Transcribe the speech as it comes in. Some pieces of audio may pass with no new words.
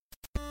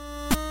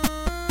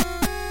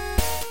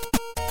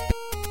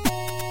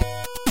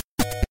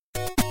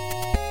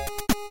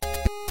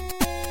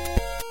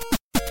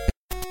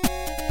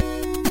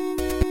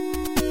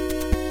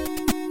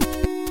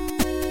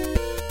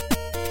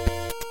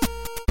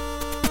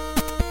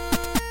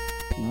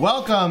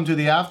Welcome to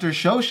the After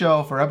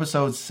Show for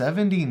episode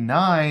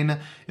 79.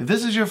 If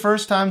this is your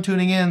first time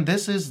tuning in,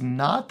 this is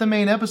not the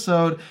main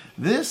episode.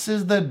 This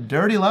is the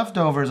dirty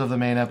leftovers of the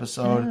main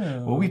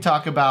episode, where we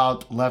talk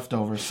about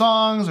leftover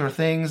songs or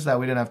things that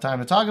we didn't have time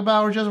to talk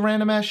about or just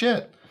random ass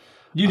shit.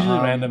 Usually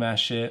random ass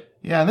shit.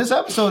 Yeah, and this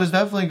episode is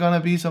definitely going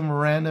to be some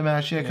random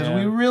ass shit because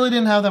we really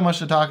didn't have that much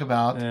to talk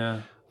about.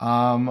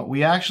 Yeah.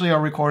 We actually are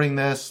recording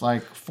this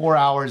like 4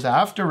 hours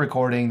after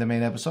recording the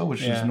main episode,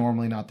 which is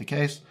normally not the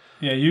case.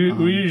 Yeah,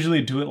 we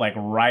usually do it like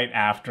right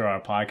after our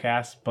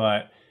podcast,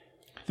 but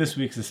this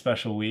week's a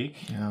special week.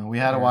 Yeah, we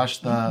had to watch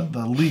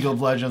the League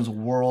of Legends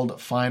World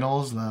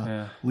Finals,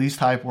 the least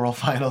hype World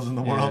Finals in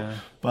the world.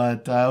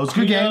 But it was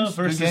good games.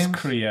 Versus good games.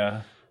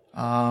 Korea. They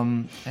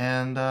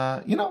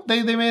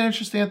made it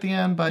interesting at the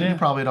end, but you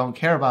probably don't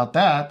care about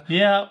that.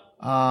 Yeah.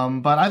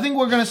 But I think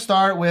we're going to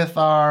start with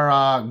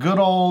our good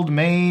old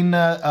main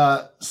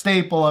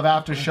staple of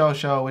After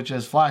Show, which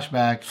is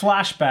Flashback.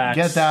 Flashbacks.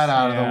 Get that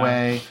out of the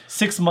way.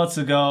 6 months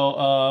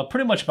ago,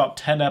 pretty much about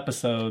 10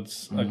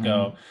 episodes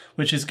ago,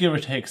 which is give or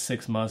take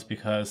 6 months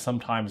because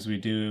sometimes we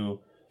do,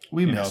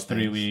 miss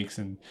 3 things. weeks.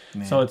 And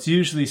so it's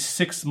usually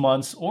 6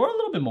 months or a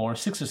little bit more,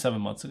 6 or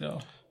 7 months ago.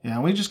 Yeah,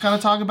 we just kind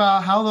of talk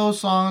about how those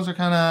songs are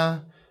kind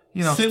of...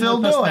 still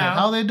doing it.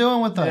 How they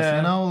doing with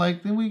us?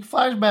 Like we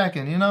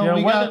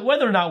flashbacking.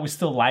 Whether or not we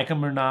still like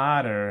them or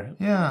not, or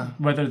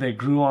whether they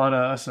grew on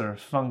us or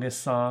fungus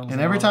songs.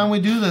 And every time we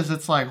do this,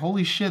 it's like,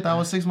 holy shit, that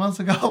was 6 months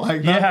ago.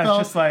 Like that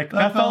felt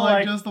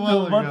like just a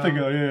month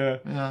ago.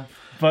 Yeah.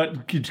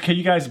 But can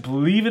you guys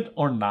believe it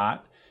or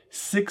not?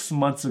 6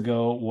 months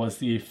ago was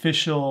the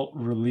official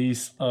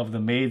release of the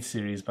Made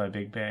series by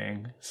Big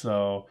Bang.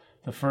 So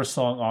the first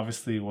song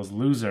obviously was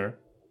 "Loser"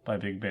 by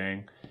Big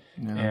Bang.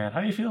 Yeah. And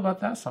how do you feel about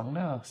that song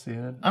now,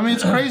 Steven? I mean,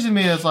 it's crazy to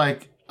me. It's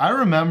like, I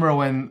remember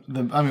when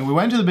we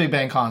went to the Big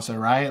Bang concert,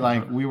 right?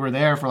 Like, we were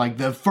there for like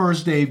the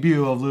first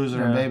debut of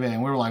Loser and Big Bang.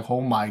 And we were like, oh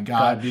my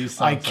God,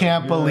 I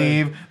can't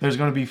believe there's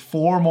going to be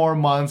 4 more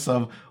months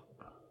of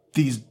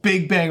these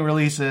Big Bang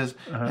releases.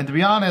 And to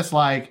be honest,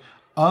 like,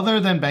 other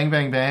than Bang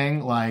Bang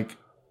Bang, like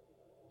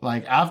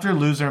after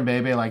Loser and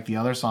Baby, like the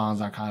other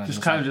songs are kind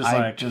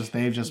of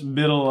they've just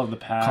middle of the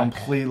pack,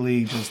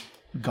 completely just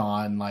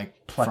gone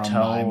like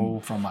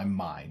plateau from my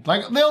mind.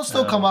 Like they'll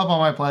still come up on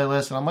my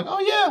playlist, and I'm like, oh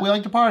yeah, we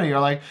like to party, or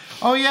like,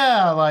 oh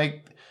yeah,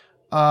 like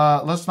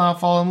let's not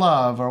fall in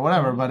love or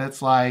whatever. But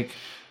it's like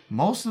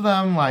most of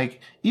them,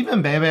 like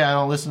even Baby, I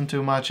don't listen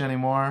to much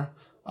anymore.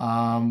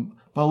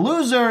 But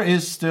Loser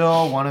is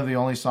still one of the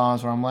only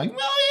songs where I'm like,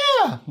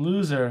 oh yeah,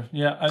 Loser,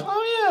 yeah.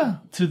 Oh yeah.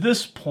 To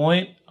this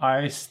point,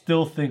 I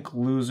still think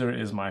Loser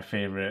is my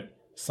favorite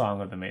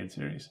song of the Made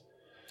series.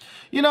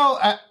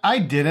 I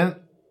didn't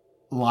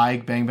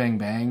like Bang Bang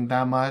Bang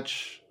that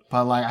much,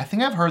 but like I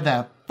think I've heard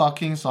that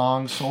fucking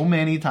song so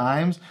many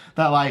times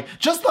that like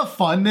just the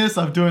funness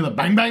of doing the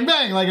bang bang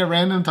bang like at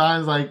random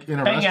times, like in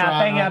a restaurant.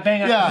 Bang out,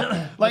 bang out.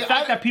 Yeah. Like the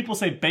fact that people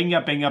say bang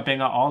out, bang out,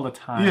 bang out all the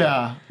time.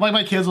 Yeah. Like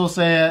my kids will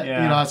say it,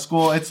 at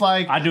school. It's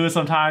like I do it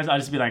sometimes. I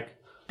just be like,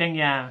 bang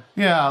yeah.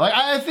 Yeah, like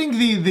I think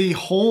the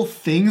whole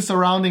thing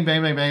surrounding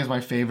Bang Bang Bang is my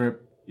favorite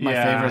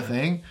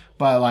thing.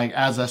 But like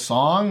as a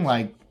song,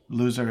 like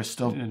Loser is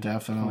still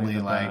definitely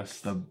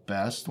the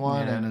best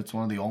one, and it's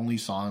one of the only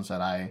songs that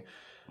I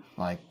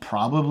like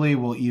probably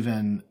will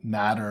even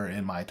matter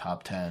in my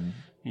top 10.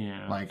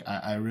 Yeah, like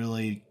I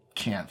really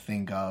can't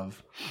think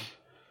of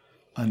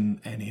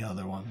any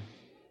other one.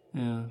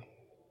 Yeah,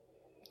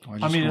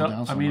 I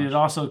mean, it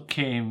also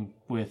came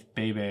with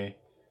Baby.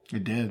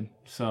 It did.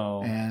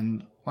 So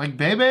and. Like,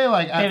 Baby,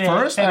 like, at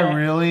first, I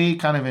really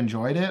kind of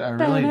enjoyed it. I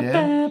really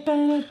did.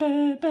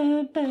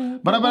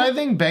 But I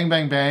think Bang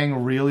Bang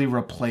Bang really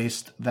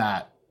replaced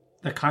that.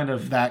 The kind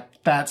of...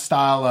 That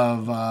style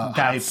of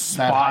hype.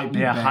 Spot,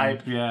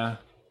 hype, yeah.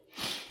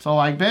 So,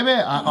 like, Baby,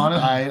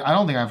 I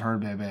don't think I've heard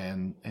Baby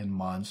in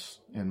months.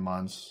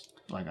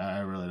 Like,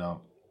 I really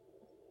don't.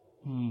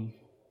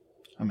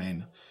 I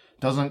mean,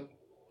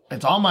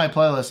 it's on my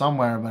playlist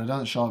somewhere, but it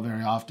doesn't show up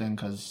very often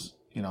because,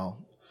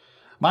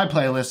 my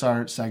playlists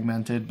are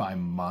segmented by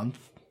month.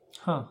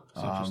 Huh.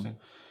 That's interesting.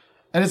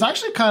 And it's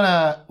actually kind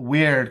of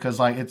weird because,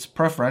 like, it's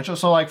preferential.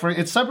 So, like,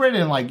 it's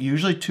separated in, like,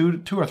 usually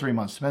two or 3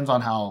 months. Depends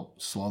on how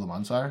slow the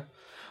months are.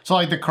 So,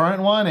 like, the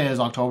current one is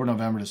October,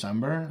 November,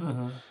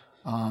 December.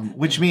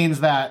 Which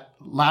means that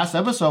last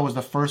episode was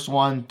the first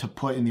one to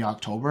put in the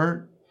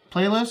October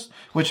playlist.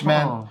 Which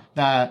meant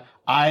that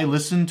I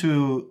listened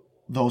to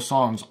those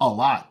songs a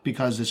lot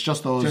because it's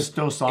just those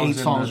songs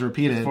 8 songs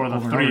repeated for the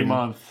 3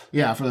 month.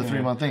 Yeah, for the 3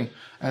 month thing.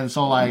 And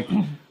so like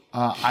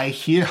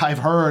I've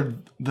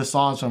heard the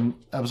songs from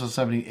episode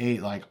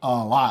 78 like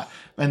a lot.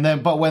 And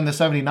then but when the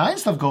 79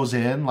 stuff goes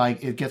in,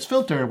 like it gets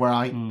filtered where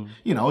I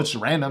it's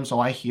random, so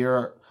I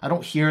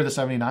don't hear the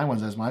 79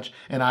 ones as much,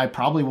 and I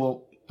probably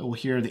will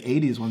hear the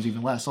 80s ones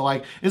even less. So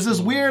like it's this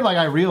weird, like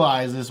I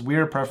realize this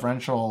weird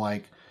preferential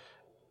like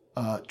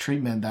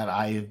treatment that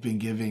I have been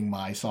giving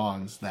my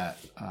songs that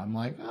I'm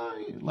like,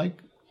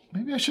 like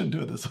maybe I shouldn't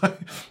do it this way.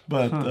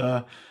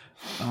 But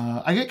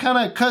I get kind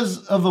of,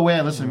 because of the way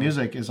I listen to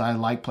music, is I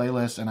like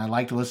playlists and I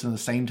like to listen to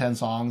the same 10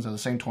 songs or the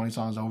same 20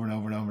 songs over and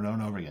over and over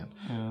and over again.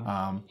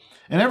 Yeah.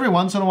 And every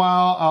once in a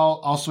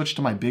while, I'll switch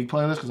to my big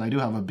playlist because I do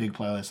have a big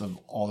playlist of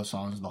all the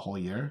songs the whole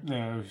year.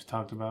 Yeah, we've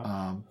talked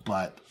about.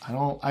 But I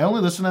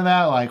only listen to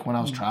that like when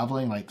I was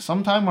traveling. Like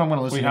sometime when I'm going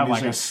to listen to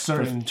music like a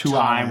certain for 2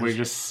 time hours. where you're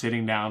just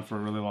sitting down for a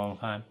really long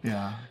time.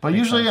 Yeah, but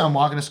usually I'm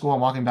walking to school,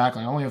 I'm walking back.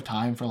 Like, I only have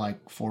time for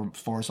like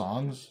four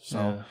songs.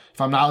 So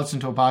if I'm not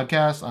listening to a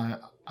podcast,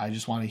 I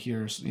just want to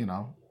hear,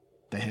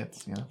 the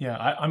hits. Yeah,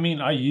 I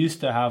mean, I used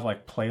to have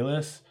like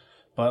playlists,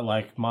 but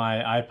like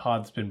my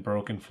iPod's been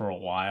broken for a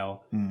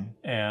while,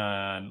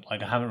 and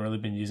like I haven't really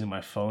been using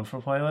my phone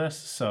for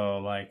playlists. So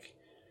like,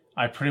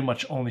 I pretty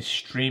much only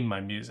stream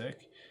my music.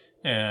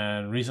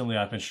 And recently,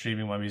 I've been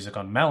streaming my music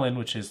on Melon,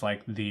 which is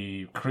like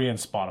the Korean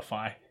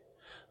Spotify,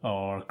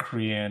 or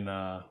Korean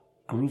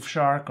Groove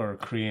Shark, or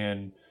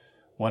Korean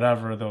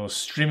whatever, those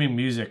streaming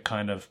music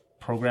kind of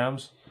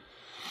programs.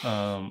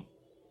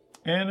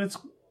 And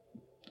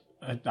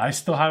I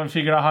still haven't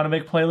figured out how to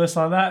make playlists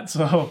on that.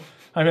 So,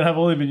 I mean, I've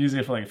only been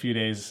using it for like a few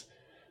days,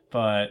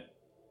 but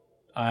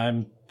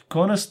I'm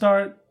going to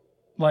start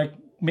like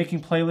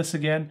making playlists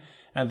again.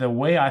 And the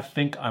way I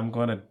think I'm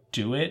going to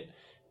do it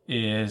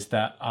is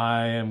that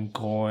I am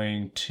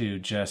going to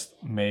just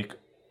make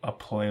a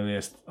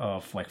playlist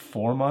of like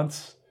 4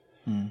 months,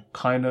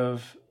 kind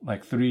of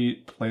like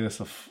 3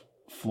 playlists of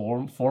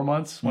 4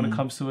 months when it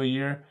comes to a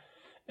year.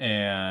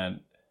 And,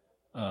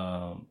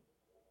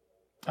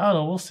 I don't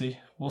know. We'll see.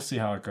 We'll see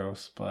how it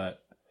goes. But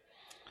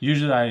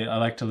usually I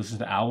like to listen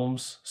to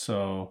albums.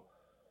 So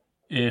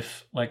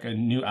if like a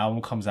new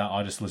album comes out,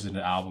 I'll just listen to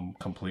the album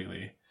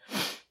completely.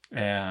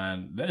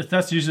 And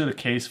that's usually the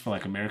case for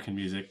like American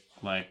music.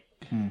 Like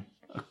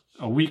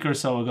a week or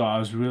so ago, I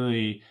was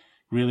really,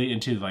 really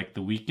into like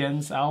the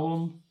Weeknd's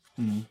album.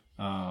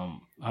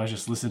 I was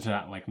just listening to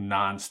that like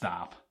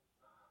nonstop.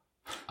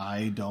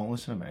 I don't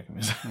listen to American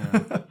music.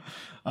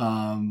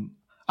 Yeah.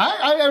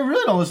 I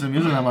really don't listen to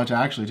music that much,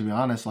 actually, to be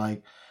honest.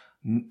 Like,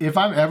 if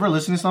I'm ever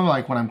listening to something,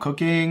 like when I'm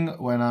cooking,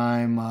 when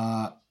I'm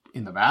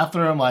in the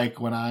bathroom, like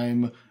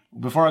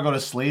before I go to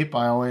sleep,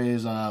 I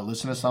always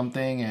listen to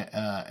something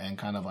and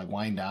kind of like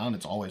wind down.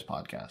 It's always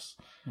podcasts.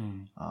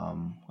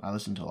 I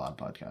listen to a lot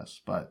of podcasts,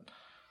 but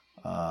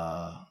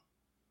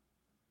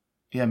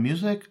yeah,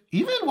 music,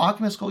 even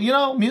walking to school,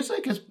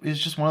 music is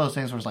just one of those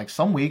things where it's like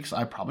some weeks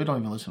I probably don't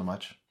even listen to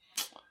much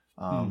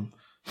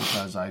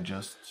because I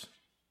just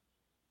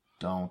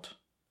don't.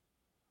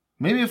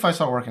 Maybe if I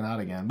start working out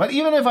again. But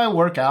even if I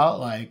work out,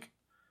 like,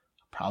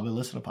 I'll probably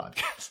listen to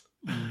podcasts.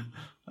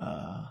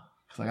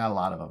 Because I got a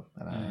lot of them,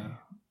 and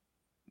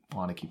I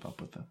want to keep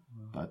up with them.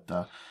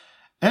 But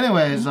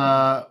anyways,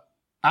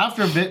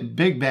 after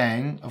Big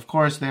Bang, of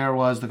course, there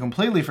was the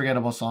completely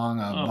forgettable song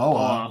of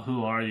Boa.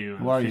 Who Are You?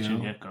 Who Are You?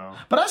 Get-Go.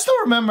 But I still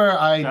remember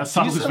I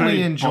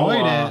decently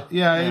enjoyed Boa. it.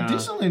 Yeah, I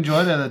decently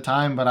enjoyed it at the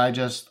time, but I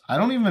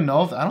don't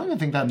even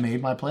think that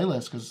made my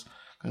playlist because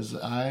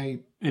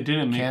it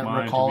didn't can't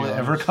mine, recall it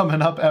ever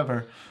coming up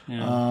ever.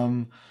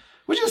 Yeah.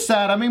 Which is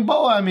sad. I mean,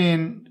 Boa,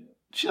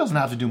 she doesn't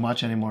have to do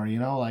much anymore,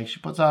 Like, she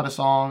puts out a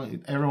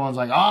song, everyone's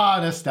like,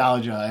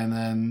 nostalgia, and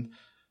then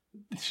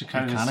she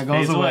kind of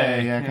goes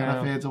away. Yeah, kind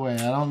of fades away.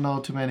 I don't know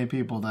too many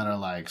people that are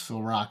like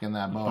still rocking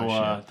that Boa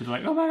shit. They're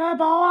like, oh my god,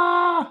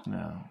 Boa!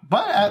 No.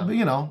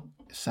 But,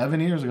 7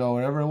 years ago,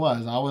 whatever it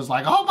was, I was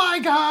like, oh my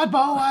god,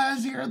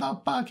 Boaz, you're the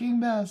fucking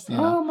best.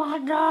 Oh my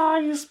god,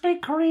 you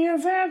speak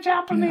Koreans and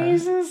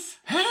Japanese.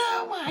 Yeah.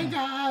 Oh my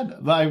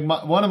god. Like,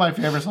 one of my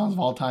favorite songs of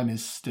all time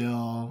is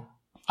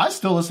I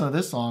still listen to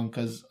this song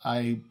because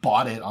I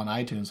bought it on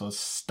iTunes, so it's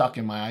stuck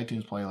in my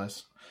iTunes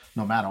playlist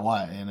no matter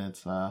what. And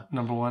it's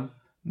number one?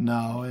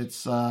 No,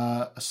 it's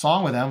a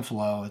song with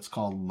M-Flo. It's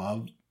called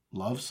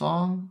Love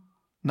Song?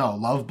 No,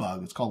 Love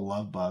Bug. It's called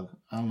Love Bug.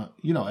 I don't know.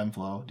 You know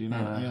M-Flo. Do you know?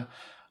 Yeah.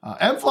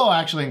 M-Flo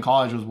actually in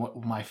college was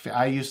what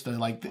I used to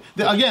like.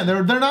 Again, there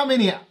are not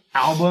many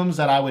albums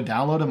that I would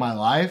download in my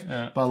life,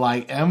 but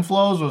like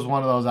M-Flo's was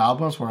one of those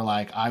albums where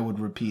like I would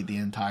repeat the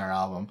entire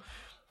album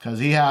because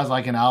he has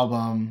like an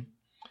album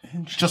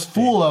just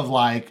full of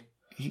like,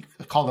 he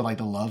called it like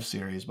the Love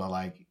series, but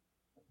like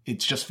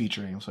it's just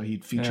featuring. So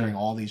he's featuring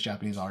all these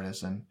Japanese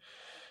artists, and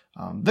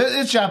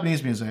it's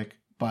Japanese music.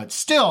 But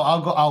still,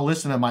 I'll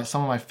listen to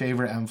some of my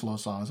favorite M-Flo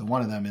songs, and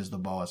one of them is the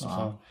Boa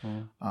song.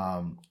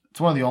 It's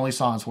one of the only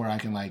songs where I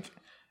can like.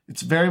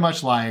 It's very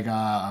much like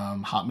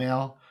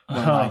Hotmail,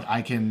 where like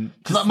I can,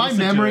 because my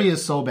memory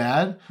is so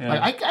bad. Yeah.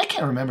 Like I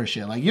can't remember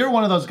shit. Like, you're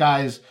one of those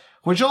guys,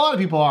 which a lot of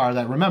people are,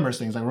 that remembers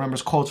things, like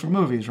remembers quotes from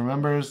movies,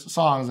 remembers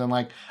songs, and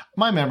like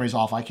my memory's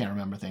off. I can't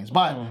remember things,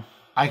 but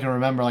I can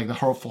remember like the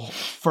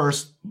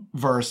first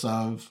verse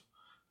of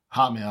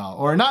Hotmail,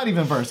 or not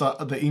even verse,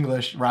 the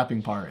English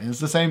rapping part. And it's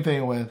the same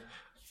thing with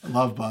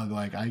Love Bug.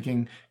 Like, I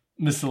can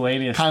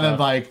miscellaneous kind stuff. of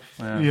like,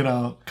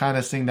 kind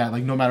of sing that,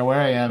 like, no matter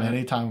where I am,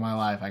 any time in my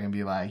life, I can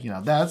be like,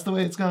 that's the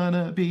way it's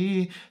gonna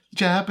be,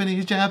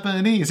 Japanese.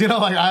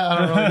 Like, I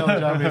don't really know the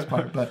Japanese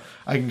part, but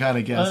I can kind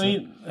of guess. I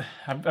mean,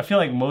 I feel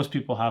like most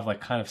people have like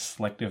kind of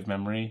selective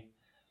memory.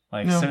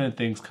 Like certain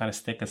things kind of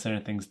stick and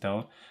certain things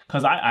don't.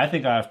 Because I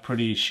think I have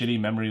pretty shitty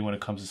memory when it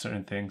comes to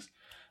certain things.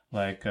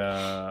 Like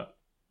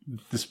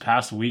this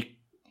past week,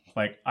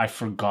 like I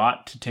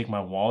forgot to take my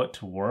wallet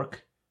to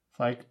work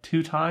like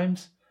 2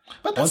 times.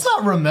 But that's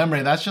not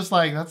remembering. That's just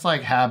like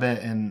habit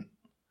and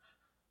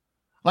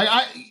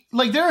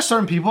like there are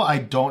certain people I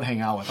don't hang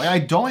out with. Like I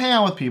don't hang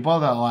out with people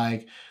that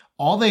like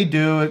all they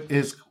do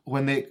is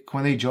when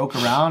they joke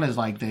around is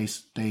like they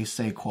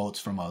say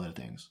quotes from other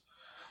things.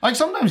 Like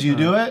sometimes you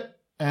do it.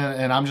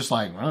 And I'm just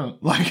like,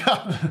 like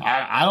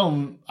I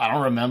don't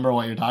remember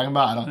what you're talking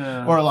about. I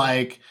don't, or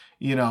like,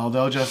 you know,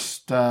 they'll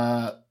just.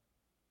 It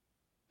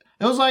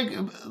was like,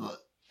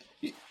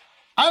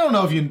 I don't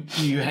know if you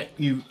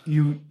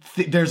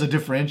think there's a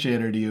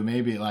differentiator to you,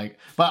 maybe like,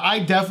 but I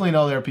definitely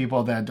know there are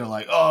people that are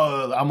like,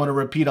 oh, I'm gonna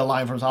repeat a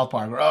line from South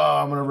Park, or oh,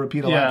 I'm gonna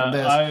repeat a line from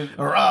this,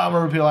 or oh, I'm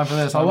gonna repeat a line from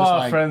this. A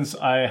lot of friends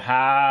I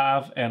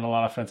have, and a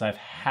lot of friends I've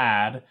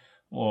had,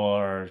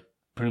 or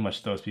pretty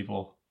much those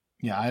people.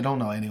 Yeah, I don't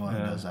know anyone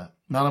who does that.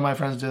 None of my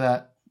friends do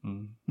that.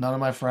 None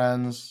of my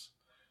friends,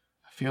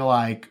 I feel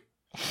like,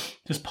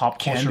 just pop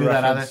culture can do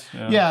that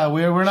either. Yeah,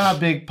 we're not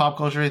big pop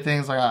culture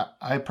things. Like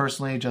I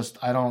personally just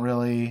I don't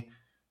really.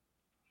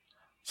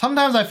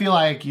 Sometimes I feel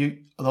like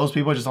those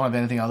people just don't have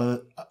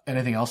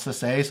anything else to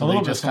say, so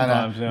they just kind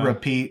of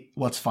repeat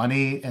what's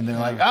funny, and they're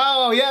like,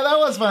 oh yeah, that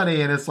was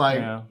funny, and it's like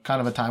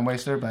kind of a time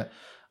waster. But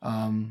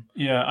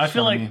I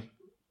feel like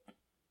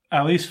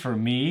at least for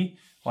me.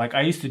 Like,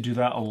 I used to do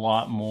that a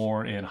lot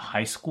more in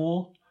high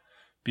school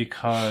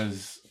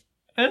because,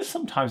 and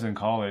sometimes in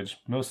college,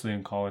 mostly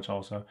in college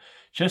also,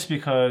 just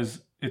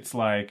because it's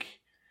like,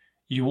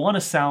 you want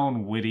to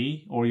sound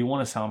witty or you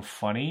want to sound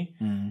funny.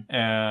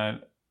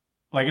 And,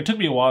 like, it took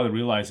me a while to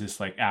realize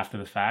this, like, after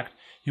the fact.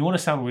 You want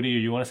to sound witty or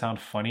you want to sound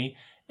funny.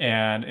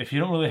 And if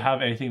you don't really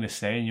have anything to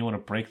say and you want to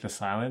break the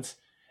silence,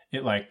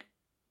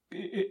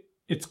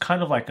 it's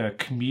kind of like a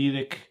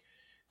comedic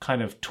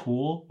kind of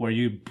tool where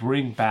you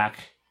bring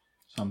back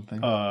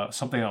something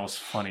that was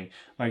funny.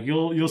 Like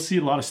you'll see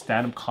a lot of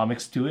stand-up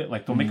comics do it.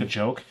 Like they'll make a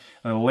joke,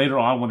 and then later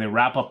on when they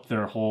wrap up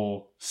their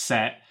whole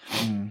set,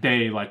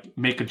 they like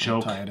make a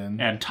joke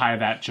and tie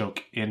that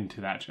joke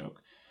into that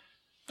joke.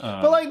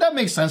 But like that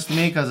makes sense to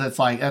me because it's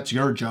like that's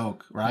your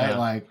joke, right?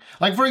 Yeah.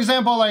 Like for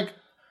example, like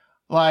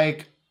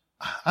I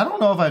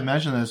don't know if I've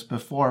mentioned this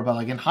before, but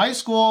like in high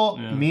school,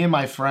 me and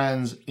my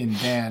friends in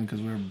band,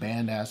 because we were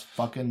band ass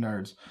fucking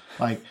nerds,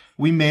 like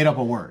we made up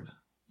a word.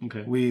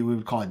 Okay, we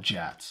would call it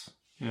JATS.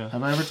 Yeah.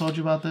 Have I ever told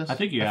you about this? I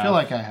think you have. I feel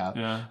like I have.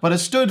 Yeah. But it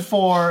stood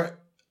for,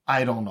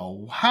 I don't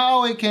know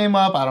how it came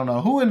up. I don't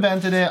know who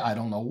invented it. I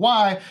don't know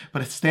why.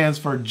 But it stands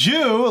for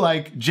Jew,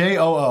 like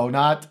J-O-O,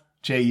 not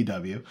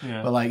J-E-W.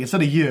 Yeah. But like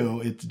instead of you,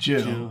 it's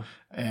Jew.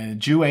 And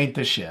Jew ain't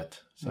the shit.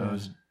 So it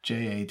was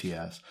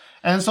J-A-T-S.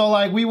 And so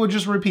like we would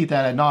just repeat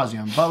that ad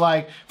nauseum. But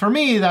like for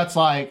me, that's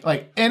like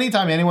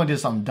anytime anyone did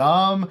something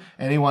dumb,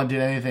 anyone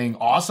did anything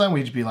awesome,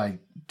 we'd just be like,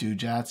 dude,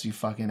 Jats, you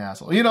fucking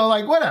asshole. You know,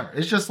 like, whatever.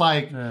 It's just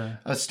like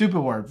a stupid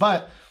word.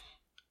 But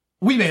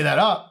we made that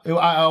up.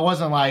 I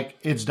wasn't like,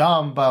 it's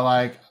dumb, but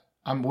like,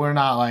 we're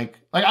not like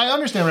I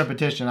understand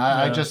repetition.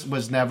 I just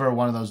was never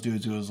one of those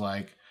dudes who was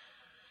like,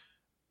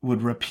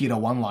 would repeat a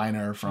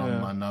one-liner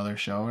from another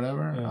show or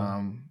whatever.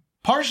 Yeah.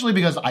 Partially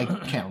because I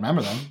can't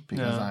remember them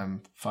because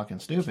I'm fucking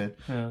stupid.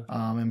 Yeah.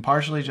 And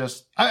partially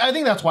just, I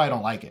think that's why I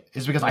don't like it,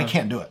 is because I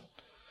can't do it.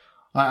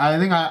 I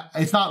think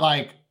it's not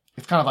like,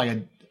 it's kind of like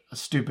a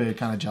stupid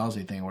kind of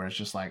jealousy thing where it's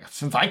just like,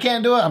 since I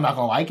can't do it, I'm not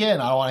going to like it,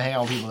 and I don't want to hang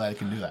out with people that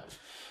can do that.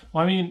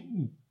 Well, I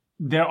mean,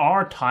 there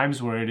are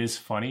times where it is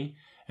funny,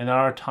 and there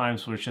are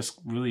times where it's just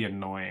really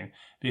annoying,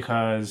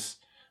 because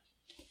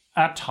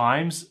at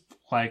times,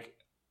 like,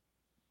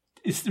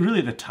 it's really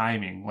the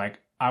timing. Like,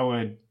 I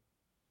would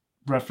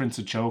reference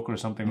a joke or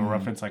something, or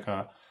reference like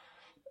a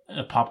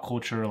pop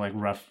culture, like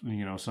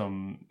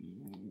some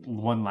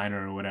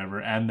one-liner or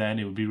whatever, and then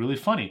it would be really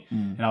funny,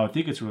 and I would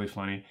think it's really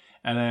funny,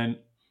 and then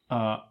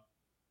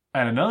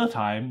at another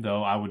time,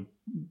 though, I would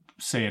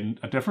say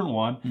a different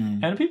one,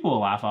 and people will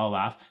laugh, I'll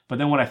laugh. But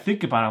then when I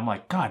think about it, I'm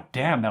like, God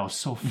damn, that was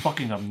so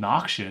fucking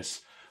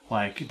obnoxious.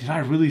 Like, did I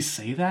really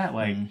say that?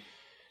 Like,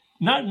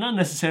 not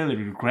necessarily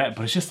regret,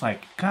 but it's just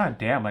like, God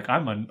damn, like,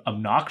 I'm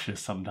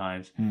obnoxious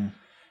sometimes.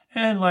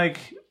 And, like,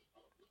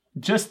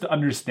 just the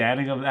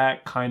understanding of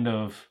that kind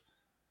of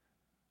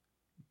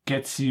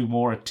gets you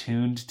more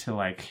attuned to,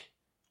 like,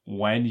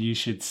 when you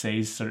should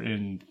say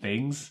certain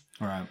things.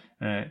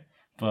 Right.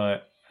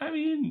 But I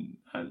mean,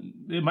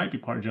 it might be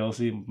part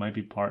jealousy, it might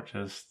be part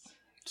just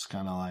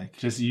kind of like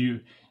you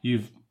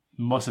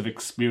must have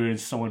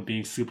experienced someone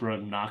being super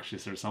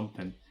obnoxious or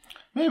something.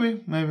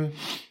 Maybe.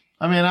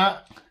 I mean, I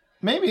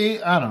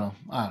don't know.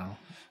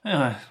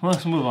 Anyway,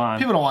 let's move on.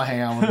 People don't want to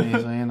hang out with me,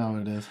 so you know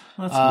what it is.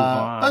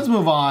 Let's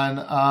move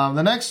on.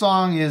 The next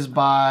song is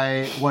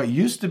by what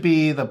used to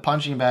be the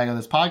punching bag of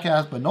this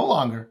podcast, but no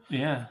longer.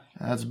 Yeah.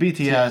 That's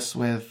BTS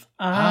with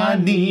I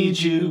Need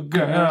You,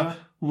 Girl.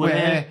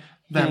 Where...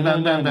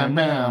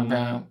 That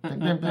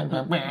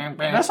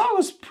song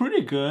was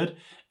pretty good,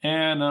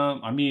 And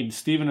I mean,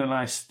 Steven and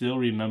I still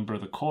remember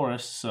the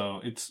chorus, so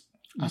it's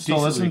I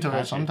still listen to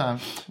catchy. it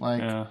sometimes.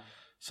 Like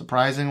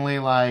surprisingly,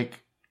 like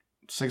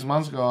 6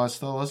 months ago, I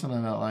still listen to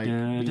it. Like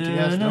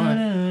BTS doing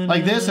it.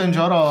 Like this and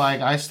Jodo,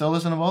 like I still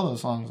listen to both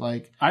those songs.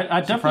 Like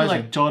I definitely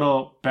like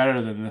Jodo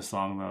better than this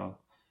song though.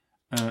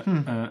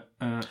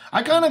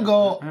 I kind of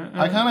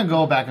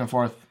go back and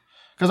forth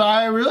because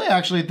I really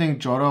actually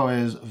think Jodo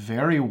is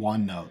very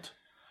one note.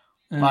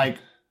 Like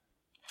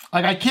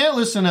I can't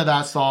listen to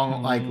that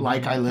song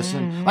like I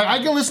listen. Like I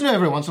can listen to it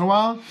every once in a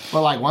while,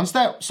 but like once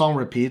that song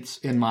repeats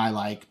in my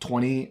like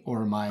 20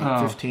 or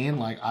my 15,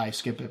 like I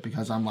skip it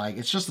because I'm like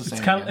it's just the same.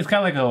 It's kind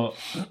of like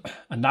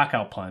a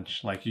knockout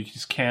punch. Like you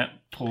just can't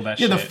pull that.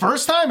 Yeah, shit. the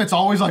first time it's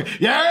always like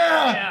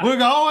we're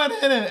going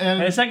in it,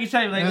 and it's like you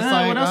say like,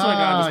 what else do I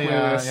got on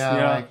this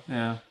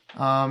playlist?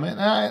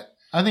 And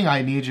I think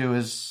I Need You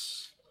is.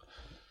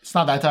 It's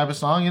not that type of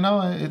song, you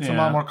know. It's a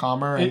lot more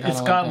calmer. And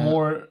it's got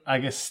more, I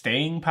guess,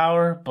 staying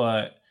power,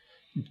 but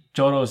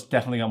Jodo's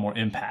definitely got more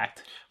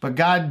impact. But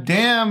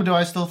goddamn, do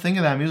I still think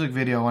of that music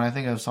video when I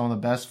think of some of the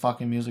best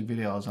fucking music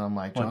videos? And I'm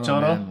like,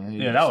 Jodo?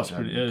 Man, that was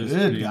pretty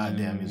good.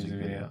 Goddamn music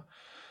video.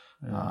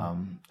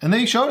 And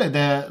they showed it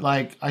that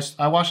like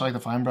I watched like the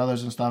Fine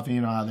Brothers and stuff. And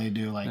you know how they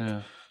do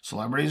like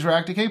celebrities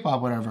react to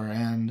K-pop, whatever.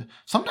 And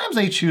sometimes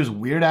they choose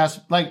weird ass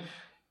like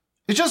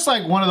it's just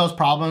like one of those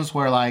problems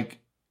where like.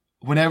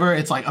 Whenever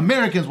it's like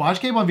Americans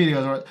watch K-pop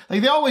videos, or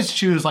like they always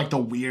choose like the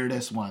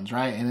weirdest ones,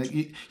 right?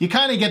 And you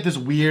kind of get this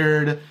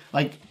weird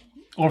like,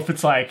 or if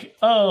it's like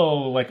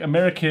like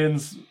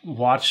Americans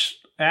watch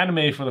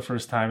anime for the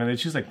first time and they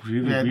choose like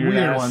really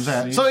weird ones.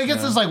 So it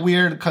gets this like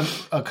weird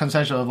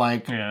consensus of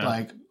like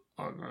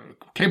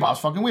K-pop's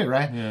fucking weird,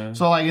 right? Yeah.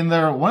 So like in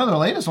one of their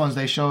latest ones,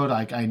 they showed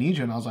like I Need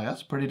You, and I was like,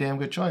 that's a pretty damn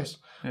good choice.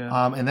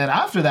 Yeah. And then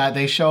after that,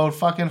 they showed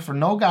fucking for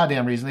no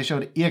goddamn reason, they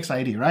showed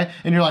EXID, right?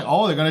 And you're like,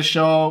 oh, they're gonna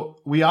show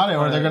We Are It,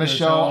 or they're gonna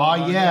show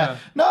Oh Yeah.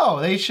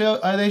 No, they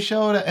showed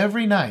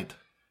Every Night.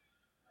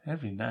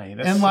 Every Night.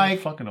 That's and so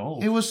like fucking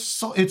old.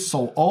 It's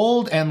so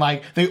old, and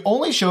like they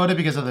only showed it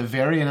because of the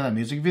very end of the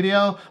music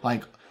video,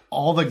 like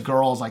all the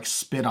girls like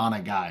spit on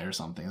a guy or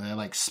something. They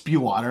like spew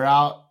water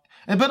out.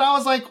 But I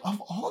was like, of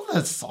all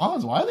the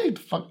songs, why are they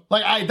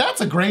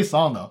that's a great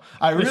song though.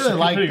 I really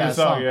like that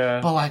song.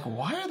 Yeah. But like,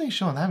 why are they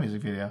showing that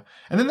music video?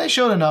 And then they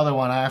showed another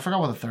one. I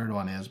forgot what the third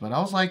one is, but I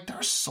was like,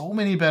 there's so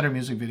many better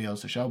music videos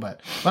to show.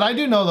 But I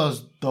do know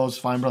those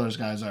Fine Brothers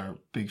guys are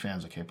big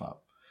fans of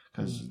K-pop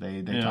because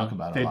they talk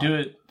about it. They do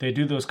it. They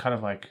do those kind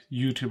of like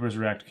YouTubers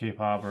react to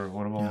K-pop or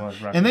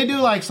whatever. And they do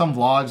like some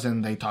vlogs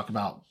and they talk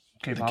about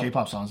the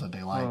K-pop songs that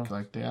they like.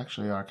 Like they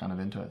actually are kind of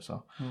into it.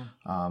 So,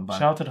 but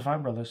shout out to the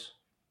Fine Brothers.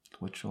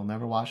 Which will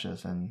never watch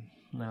this, and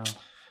no,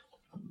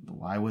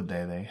 why would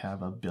they? They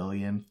have 1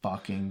 billion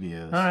fucking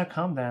views. All right,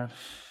 calm down.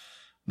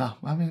 No,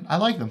 I mean I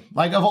like them.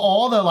 Like of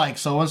all the like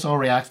so and so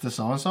reacts to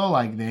so and so,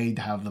 like they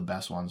have the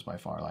best ones by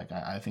far. Like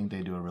I think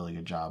they do a really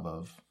good job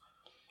of.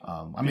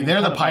 I mean,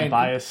 they're the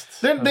pioneers.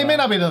 They may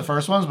not be the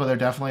first ones, but they're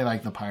definitely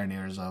like the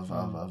pioneers of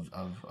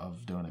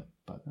doing it.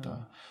 But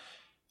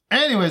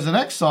anyways, the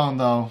next song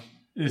though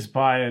is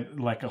by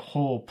like a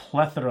whole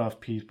plethora of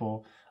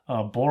people.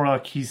 Bora,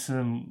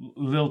 Kisum,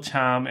 Lil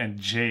Cham, and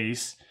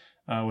Jace,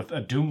 with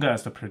Adunga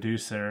as the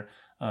producer.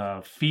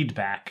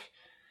 Feedback.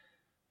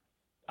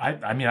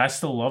 I mean, I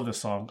still love this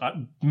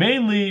song,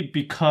 mainly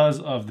because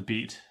of the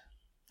beat.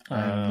 I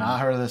have not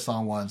heard of this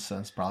song once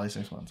since probably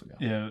 6 months ago.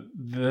 Yeah,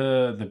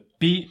 the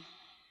beat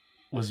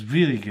was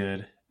really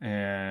good,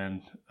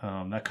 and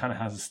that kind of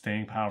has a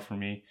staying power for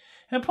me.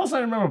 And plus, I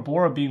remember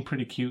Bora being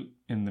pretty cute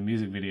in the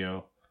music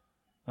video.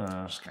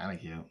 It's kind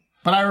of cute.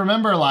 But I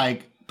remember,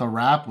 like, the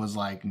rap was,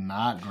 like,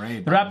 not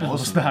great. The rap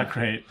was not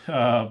great.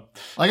 Like,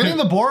 I think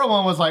the Bora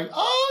one was like,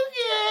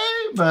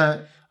 oh, yay,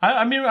 but...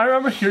 I mean, I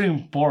remember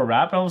hearing Bora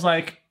rap, and I was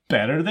like,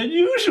 better than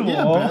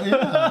usual.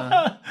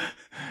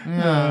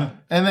 Yeah.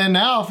 And then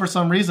now, for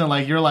some reason,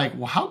 like, you're like,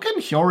 well, how can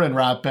Hyorin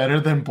rap better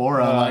than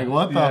Bora? Like,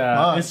 what the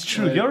fuck? It's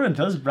true. Like, Hyorin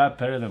does rap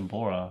better than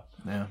Bora.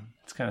 Yeah.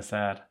 It's kind of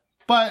sad.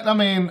 But, I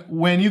mean,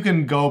 when you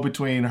can go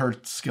between her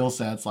skill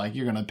sets, like,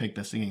 you're going to pick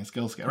the singing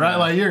skill set, right? Yeah.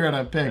 Like, you're going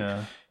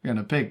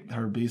to pick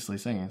her beastly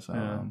singing.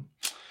 So,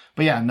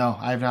 but yeah, no,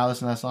 I have not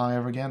listened to that song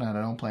ever again, and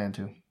I don't plan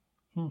to.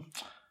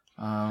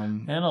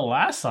 And the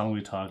last song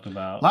we talked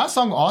about. Last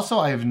song also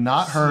I have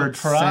not heard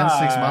since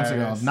 6 months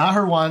ago. I've not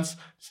heard once,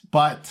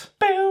 but...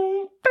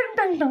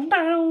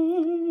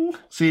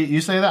 See,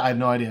 you say that? I have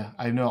no idea.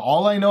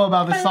 All I know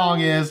about this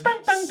song is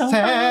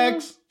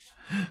sex.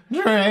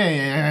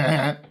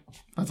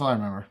 That's all I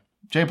remember.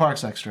 Jay Park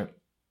Sex Strip.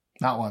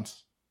 Not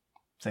once.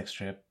 Sex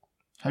Strip.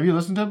 Have you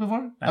listened to it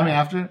before? I mean,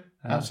 after?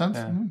 Since?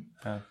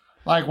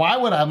 Like, why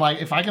would I? I'm like,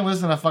 if I can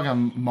listen to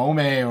fucking Mome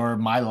or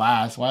My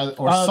Last, or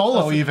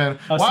Solo even,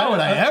 why would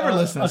I ever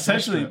listen to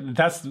essentially,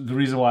 that's the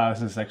reason why I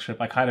listened to Sex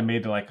Strip. I kind of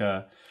made it like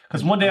a...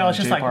 Because one day I was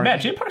just like, man,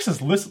 Jay Park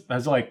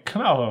has like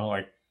come out with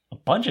like a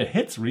bunch of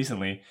hits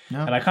recently.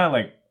 Yeah. And I kind of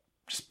like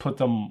just put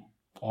them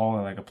all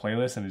in like a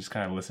playlist and just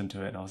kind of listened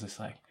to it. And I was just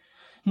like,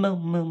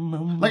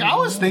 Like, I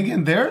was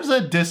thinking there's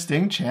a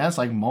distinct chance,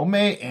 like,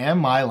 Momae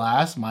and My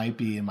Last might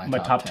be in my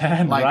top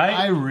 10. Like, right?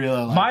 I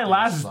really like My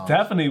Last songs.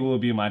 definitely will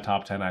be my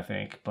top 10, I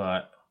think.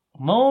 But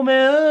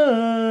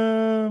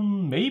Moment,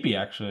 maybe,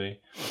 actually.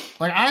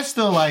 Like, I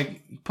still,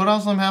 like, put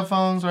on some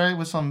headphones, right,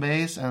 with some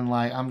bass, and,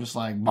 like, I'm just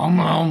like, boom,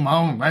 boom,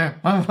 boom, man.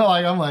 Like,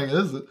 I'm like,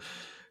 this is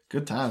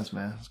good times,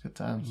 man. It's good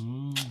times.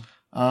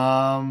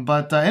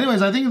 But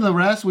anyways, I think the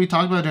rest we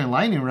talked about during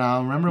Lightning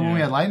Round. Remember when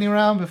we had Lightning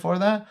Round before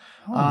that?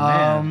 Oh,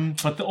 man.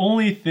 But the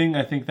only thing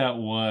I think that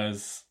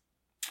was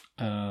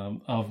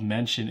of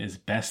mention is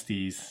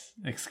Besties.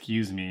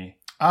 Excuse me.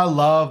 I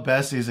love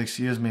Besties,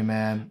 excuse me,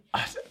 man.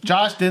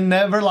 Josh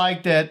never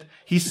liked it.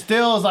 He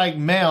still is like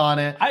meh on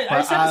it.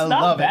 I said it's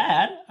not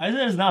bad. I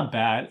said it's not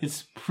bad.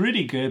 It's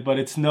pretty good, but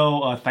it's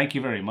no thank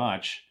you very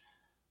much.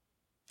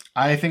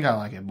 I think I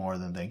like it more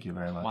than thank you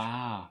very much.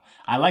 Wow.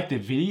 I like the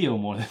video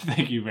more than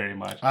thank you very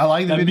much. I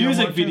like the video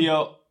music more,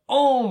 video.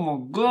 Oh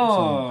my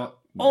god.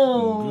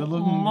 Good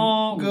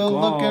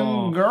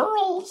looking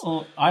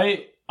girls.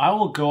 I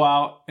will go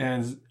out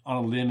and on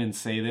a limb and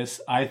say this.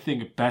 I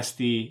think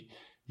Bestie,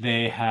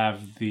 they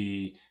have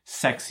the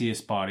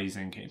sexiest bodies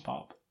in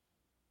K-pop.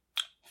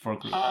 For a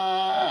group.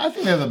 I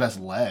think they have the best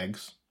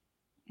legs.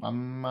 I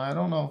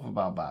don't know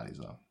about bodies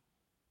though.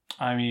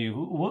 I mean,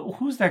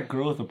 who's that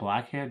girl with the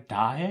black hair?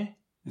 Dae?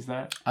 Is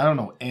that? I don't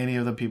know any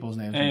of the people's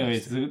names.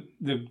 Anyways,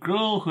 the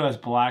girl who has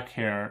black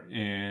hair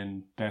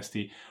in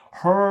Bestie,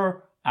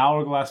 her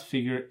hourglass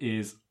figure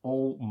is,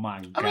 oh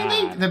my god. I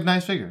mean, they have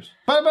nice figures.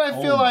 But I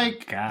feel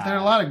like there are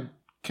a lot of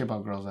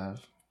K-pop girls that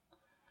have.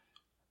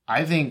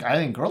 I think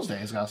Girls' Day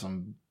has got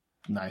some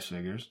nice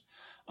figures.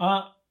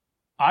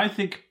 I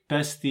think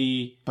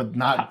Bestie, but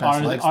not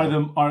best legs,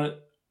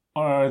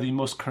 are the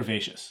most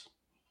curvaceous.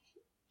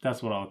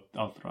 That's what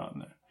I'll throw out in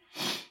there.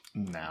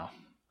 No.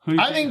 Who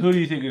do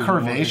you think is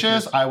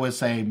curvaceous? I would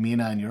say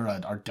Mina and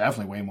Yura are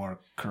definitely way more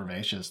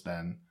curvaceous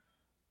than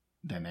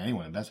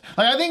anyone in Bestie.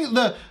 Like, I think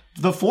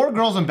the four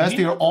girls in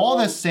Bestie are all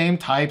the same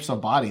types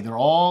of body. They're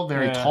all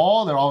very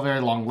tall. They're all very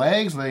long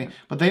legs.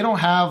 But they don't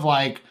have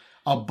like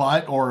a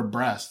butt or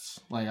breasts.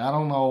 Like, I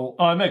don't know.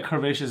 Oh, I meant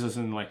curvaceous as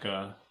in like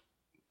a.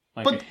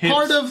 But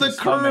part of the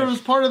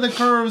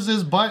curves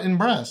is butt and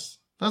breasts.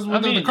 That's where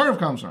the curve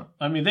comes from.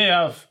 I mean, they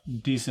have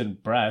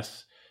decent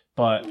breasts,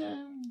 but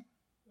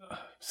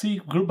see,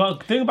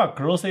 thing about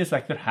Girls' Day is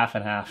like they're half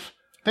and half.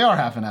 They are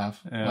half and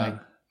half. Yeah.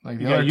 Like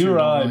the other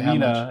Yura two and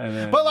Mina, and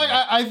then, but like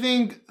I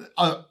think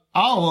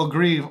I'll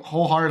agree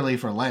wholeheartedly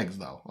for legs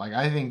though. Like,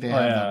 I think they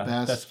have the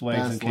best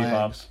legs in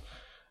K-pop.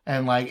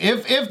 And like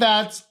if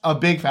that's a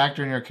big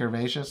factor in your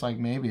curvaceous, like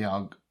maybe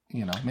I'll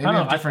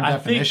have different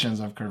definitions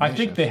of curvaceous. I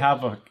think they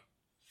have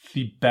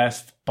the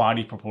best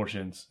body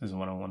proportions is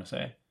what I want to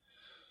say.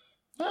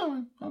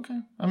 Oh, okay.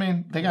 I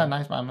mean, they got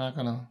nice, but I'm not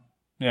gonna.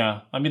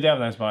 Yeah, I mean, they have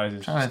nice bodies.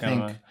 It's trying to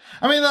think.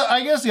 I mean,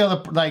 I guess the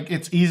other, like,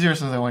 it's easier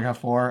since they only got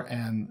four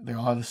and they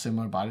all have the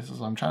similar bodies.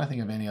 So I'm trying to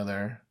think of any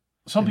other.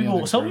 Some people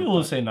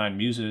will say Nine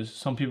Muses.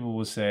 Some people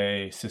will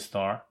say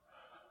Sistar.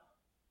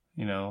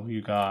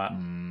 You got.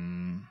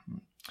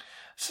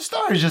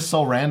 Sistar is just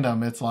so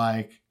random. It's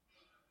like.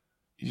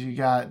 You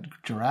got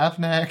Giraffe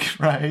Neck,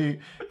 right?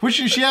 Which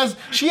she has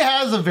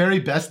a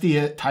very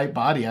Bestie type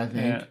body, I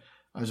think. Yeah.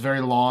 It's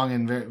very long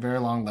and very, very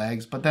long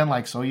legs. But then,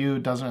 like, Bora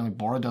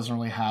doesn't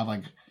really have,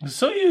 like...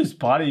 Soyu's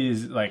body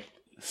is, like,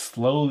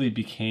 slowly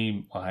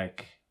became,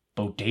 like,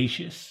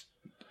 bodacious.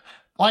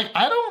 Like,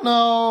 I don't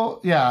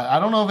know... Yeah, I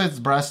don't know if it's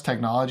breast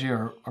technology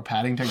or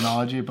padding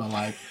technology, but,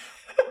 like...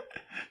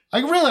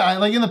 Like, really,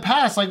 like, in the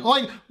past,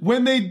 like,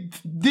 when they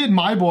did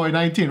My Boy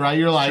 19, right?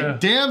 You're like, sure.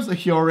 Damn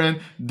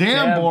Hyorin,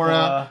 damn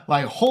Bora,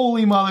 like,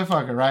 holy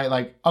motherfucker, right?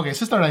 Like, okay,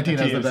 Sister 19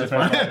 has the best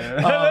part.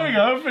 There we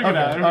go, figure it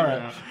out. All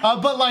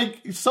right. But,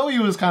 like,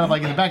 Soyu was kind of,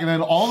 like, in the back, and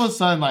then all of a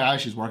sudden, like,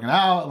 she's working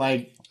out,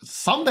 like,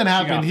 something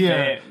happened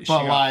here,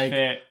 but,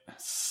 like,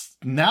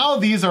 now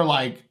these are,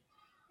 like,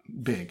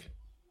 big.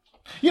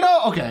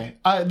 Okay,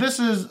 this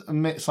is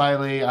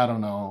slightly, I don't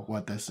know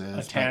what this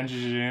is. A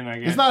tangent, I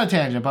guess. It's not a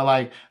tangent, but,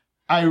 like,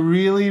 I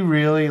really,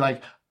 really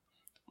like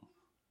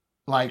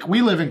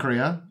we live in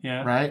Korea,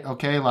 right?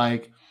 Okay,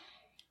 like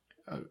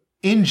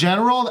in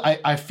general,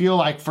 I feel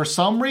like for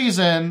some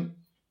reason,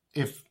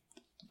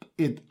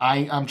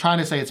 I'm trying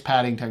to say it's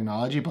padding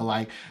technology, but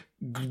like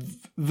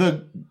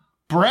the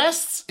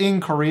breasts in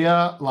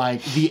Korea,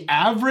 like the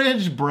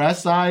average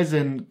breast size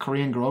in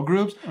Korean girl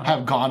groups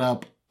have gone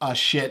up a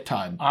shit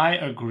ton. I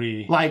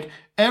agree. Like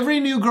every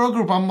new girl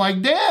group, I'm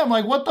like, damn,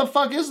 like what the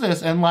fuck is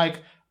this? And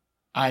like.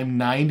 I'm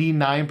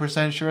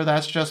 99% sure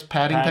that's just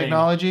padding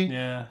technology.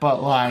 Yeah.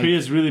 But like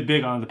Korea's really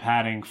big on the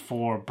padding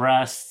for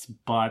breasts,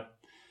 butt,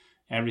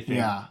 everything.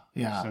 Yeah.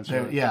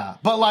 Yeah.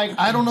 But like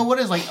I don't know what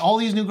it is. Like all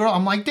these new girls,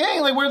 I'm like,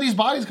 dang, like where are these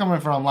bodies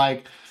coming from?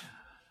 Like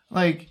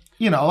like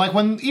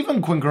when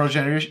Girls'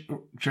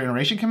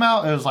 Generation came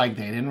out, it was like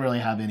they didn't really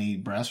have any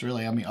breasts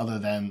really. I mean, other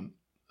than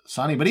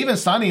Sunny. But even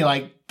Sunny,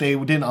 like they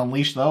didn't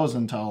unleash those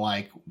until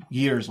like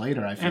years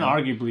later, I feel. And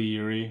arguably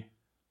Yuri.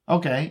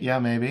 Okay, yeah,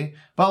 maybe.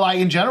 But, like,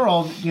 in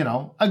general,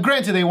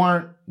 granted, they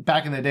weren't,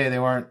 back in the day, they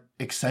weren't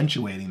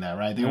accentuating that,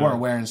 right? They weren't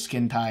wearing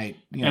skin tight,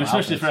 and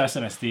especially outfits. for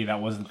SNSD,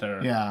 that wasn't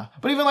their. Yeah,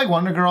 but even like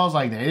Wonder Girls,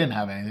 like they didn't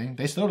have anything.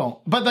 They still don't.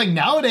 But like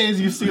nowadays,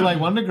 you see like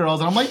Wonder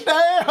Girls, and I'm like,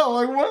 damn,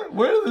 like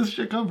where did this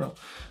shit come from?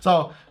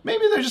 So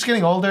maybe they're just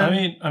getting older.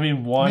 I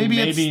mean, one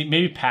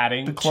maybe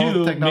padding. the clothes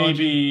Two, technology.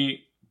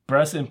 maybe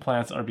breast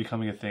implants are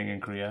becoming a thing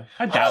in Korea.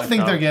 I don't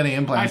think they're getting I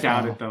implants.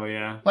 doubt now. it though.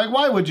 Yeah, Like,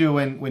 why would you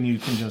when you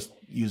can just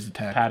use the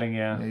tech? padding.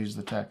 Yeah, Use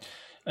the tech.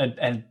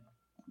 and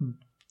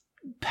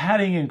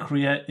padding in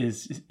Korea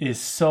is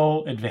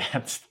so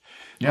advanced.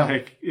 Yeah.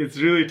 Like it's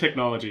really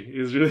technology.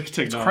 It's really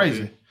technology.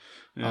 Crazy.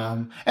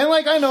 And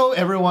like I know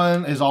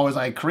everyone is always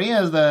like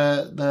Korea is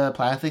the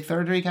plastic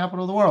surgery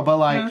capital of the world, but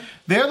like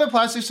they're the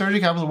plastic surgery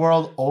capital of the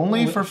world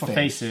only for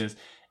faces.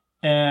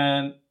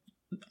 And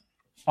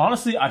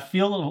honestly, I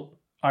feel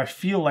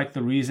like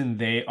the reason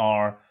they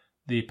are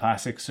the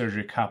plastic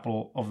surgery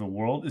capital of the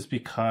world is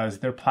because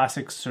their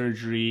plastic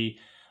surgery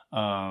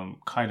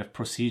kind of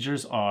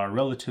procedures are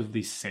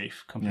relatively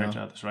safe compared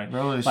to others, right?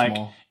 Really like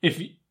small.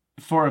 if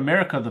for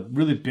America, the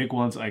really big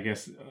ones, I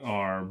guess,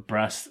 are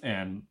breast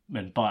and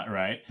butt,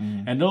 right?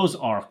 And those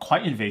are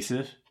quite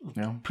invasive,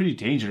 pretty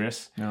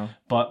dangerous. Yeah.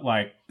 But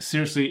like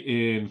seriously,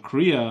 in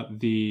Korea,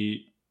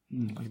 the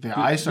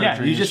eye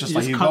surgery you is just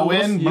like you cut go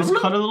in, you just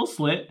cut a little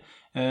slit,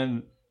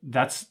 and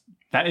that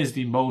is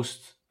the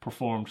most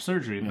performed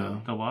surgery,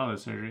 the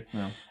wildest surgery.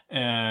 Yeah.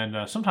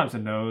 And sometimes the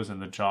nose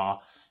and the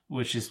jaw,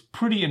 which is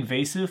pretty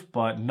invasive,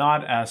 but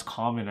not as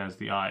common as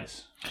the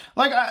eyes.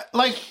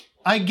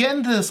 I get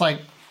into this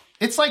like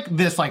it's like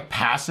this like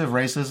passive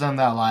racism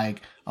that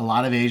like a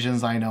lot of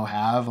Asians I know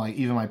have, like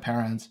even my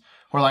parents,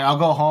 where like I'll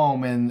go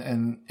home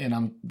and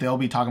they'll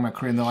be talking about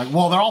Korean, they're like,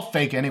 well, they're all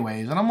fake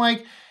anyways, and I'm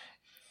like,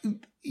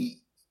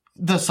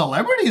 the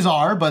celebrities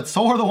are, but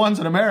so are the ones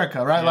in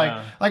America, right?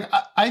 Yeah. Like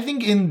I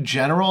think in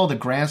general, the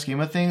grand scheme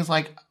of things,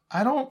 like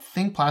I don't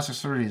think plastic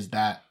surgery is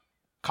that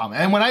common.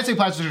 And when I say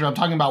plastic surgery, I'm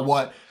talking about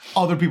what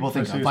other people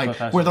think of, like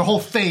where their whole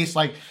face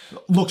like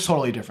looks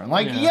totally different.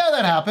 Like yeah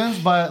that happens,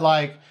 but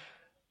like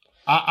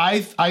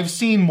I've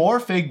seen more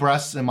fake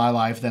breasts in my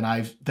life than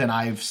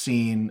I've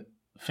seen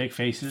fake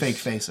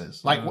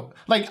faces.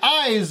 Like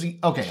eyes.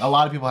 Okay, a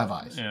lot of people have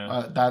eyes.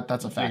 Yeah.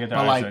 That's a fact.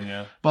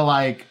 But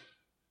like,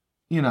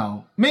 you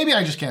know, maybe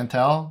I just can't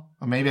tell,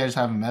 or maybe I just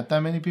haven't met that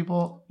many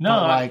people. No,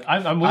 but like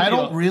I'm with you. I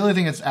don't really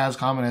think it's as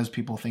common as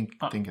people think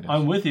it is.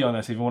 I'm with you on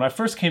that, Stephen. When I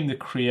first came to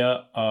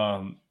Korea,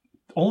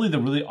 only the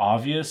really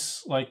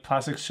obvious like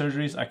plastic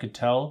surgeries I could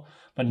tell.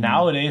 But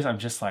nowadays, I'm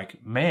just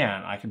like,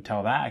 man, I can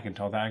tell that, I can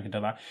tell that, I can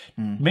tell that.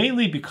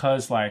 Mainly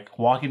because like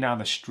walking down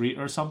the street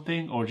or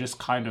something, or just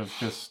kind of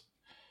just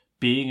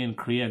being in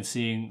Korea and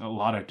seeing a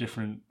lot of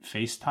different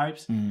face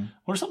types,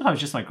 or sometimes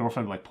just my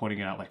girlfriend like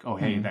pointing out like, oh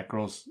hey, that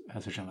girl's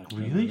has her. I'm like,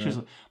 really? She's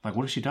like,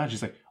 what has she done?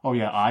 She's like, oh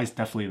yeah, eyes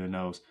definitely the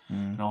nose.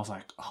 And I was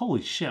like,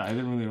 holy shit, I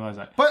didn't really realize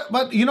that.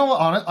 But you know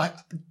what?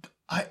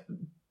 I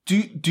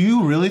do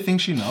you really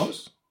think she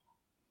knows?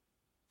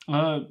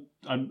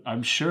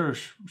 I'm sure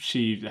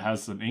she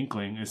has an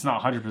inkling. It's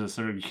not 100%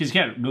 certain because you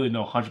can't really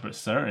know 100%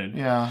 certain.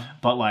 Yeah.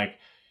 But like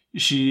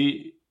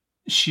she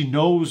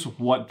knows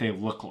what they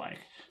look like.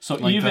 So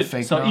like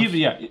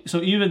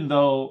even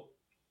though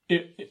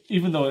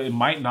it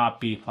might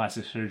not be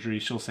plastic surgery,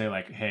 she'll say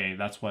like, "Hey,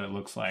 that's what it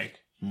looks like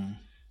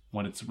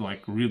when it's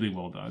like really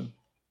well done."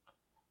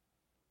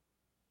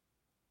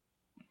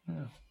 Yeah.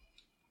 I'm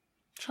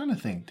trying to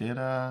think.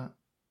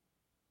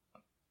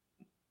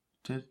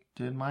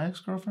 Did my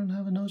ex-girlfriend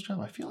have a nose job?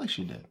 I feel like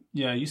she did.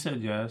 Yeah, you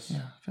said yes.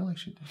 Yeah, I feel like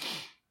she did.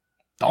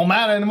 Don't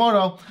matter anymore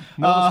though.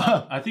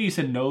 I think you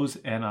said nose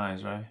and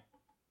eyes, right?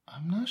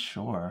 I'm not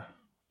sure.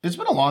 It's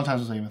been a long time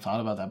since I even thought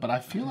about that, but I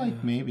feel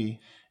like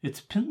maybe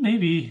it's been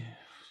maybe.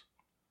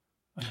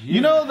 You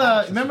know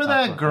remember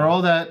that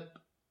girl that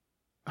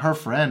her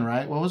friend,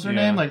 right? What was her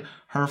name? Like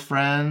her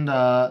friend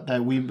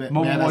that we met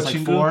as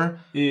like 4.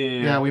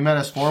 Yeah, we met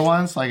as 4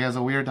 once, like as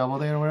a weird double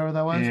date or whatever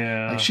that was.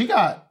 Yeah, like she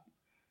got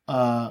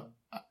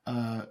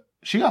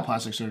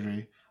plastic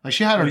surgery. Like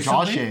she had her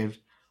jaw shaved.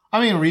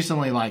 I mean,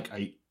 recently, like a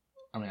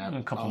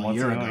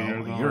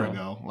year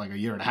ago, like a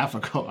year and a half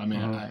ago. I mean,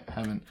 I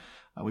haven't.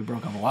 We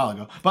broke up a while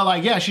ago, but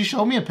like, yeah, she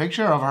showed me a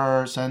picture of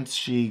her since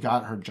she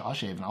got her jaw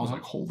shaved, and I was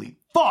like, holy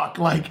fuck,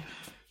 like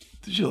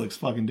she looks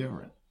fucking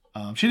different.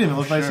 She didn't even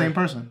look like the same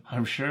person.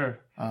 I'm sure.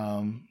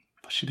 But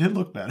she did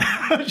look better.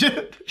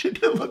 she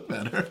did look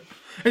better,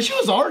 and she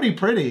was already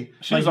pretty.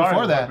 She was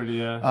before that. Pretty,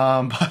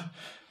 yeah. But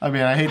I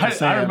mean, I hate to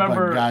say it,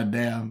 but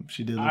goddamn,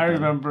 she did. I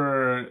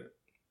remember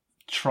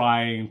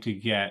trying to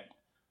get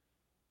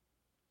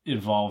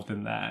involved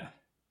in that.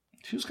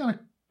 She was kind of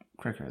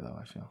quicker, though.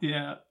 I feel.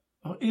 Yeah.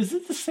 Is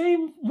it the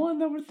same one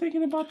that we're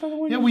thinking about?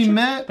 Yeah, we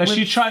met that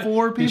she tried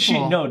 4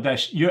 people.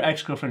 Your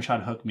ex-girlfriend tried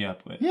to hook me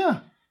up with.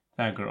 Yeah.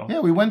 That girl. Yeah,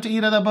 we went to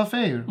eat at that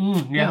buffet.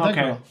 Yeah,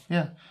 okay. Girl.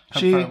 Yeah.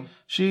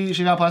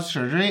 She got plastic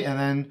surgery, and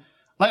then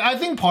like I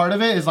think part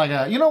of it is like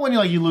when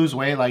you lose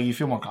weight, like you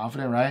feel more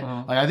confident, right?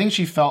 Like I think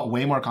she felt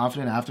way more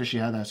confident after she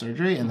had that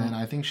surgery, and then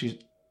I think she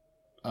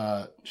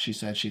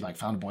said she like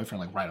found a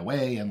boyfriend like right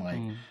away, and like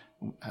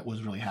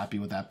was really happy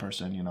with that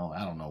person. You know,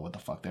 I don't know what the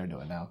fuck they're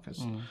doing now,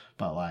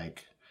 but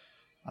like,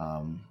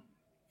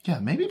 yeah,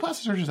 maybe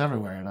plastic surgery is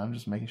everywhere, and I'm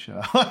just making shit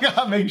up. Like,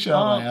 I'm making shit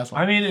out of my asshole.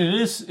 I mean, it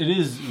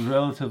is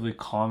relatively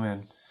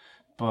common,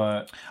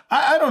 but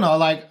I don't know.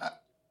 Like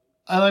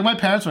my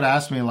parents would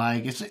ask me,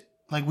 like, is it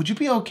like, would you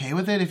be okay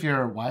with it if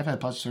your wife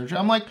had plastic surgery?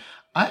 I'm like,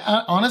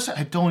 I honestly,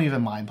 I don't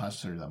even mind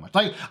plastic surgery that much.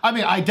 Like, I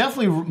mean, I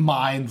definitely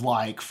mind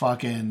like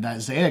fucking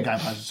that Zaya guy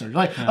plastic surgery.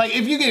 Like, like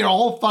if you get your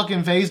whole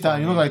fucking face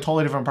done, you look like a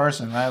totally different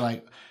person, right?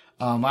 Like,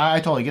 I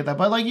totally get that.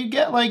 But like, you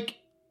get like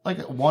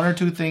one or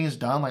two things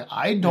done. Like,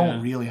 I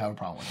don't really have a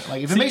problem with it.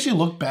 Like, if it makes you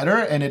look better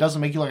and it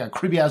doesn't make you like a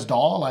creepy ass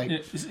doll,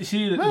 like,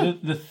 see,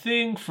 the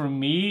thing for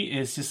me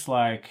is just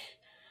like,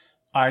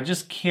 I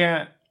just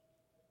can't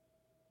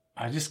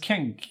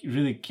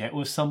really get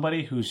with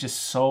somebody who's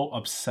just so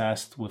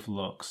obsessed with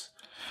looks.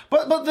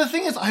 But the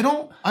thing is, I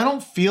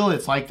don't feel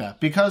it's like that,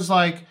 because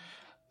like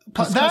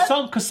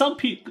because some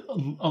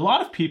people, a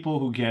lot of people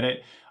who get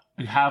it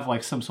have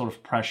like some sort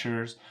of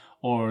pressures,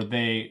 or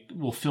they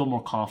will feel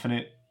more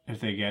confident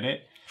if they get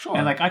it. Sure.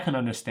 And like, I can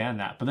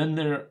understand that. But then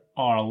there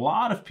are a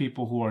lot of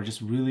people who are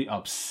just really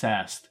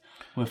obsessed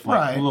with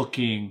like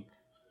looking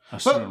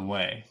a certain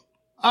way.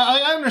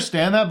 I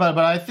understand that, but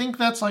I think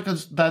that's like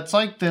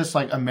this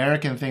like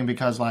American thing,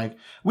 because like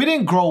we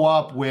didn't grow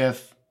up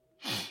with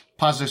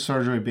plastic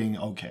surgery being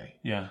okay.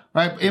 Yeah.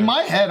 Right? In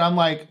my head, I'm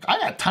like, I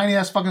got tiny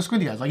ass fucking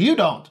squinty eyes. Like, you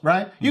don't,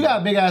 right? You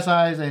got big ass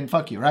eyes and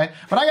fuck you, right?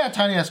 But I got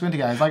tiny ass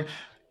squinty eyes. Like,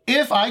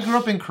 if I grew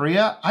up in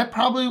Korea, I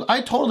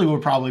totally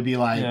would probably be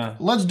like,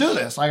 let's do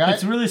this. Like,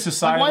 it's really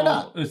societal. Like, why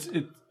not?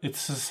 It's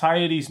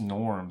society's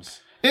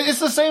norms. It's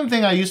the same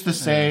thing I used to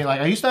say.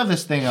 Like, I used to have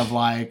this thing of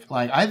like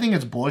I think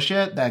it's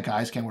bullshit that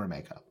guys can't wear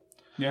makeup.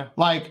 Yeah.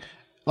 Like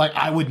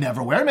I would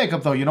never wear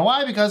makeup though. You know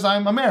why? Because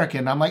I'm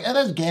American. I'm like,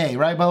 that's gay,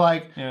 right? But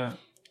like,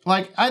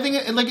 like I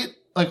think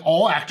like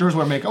all actors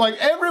wear makeup. Like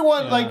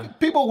everyone, like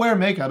people wear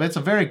makeup. It's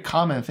a very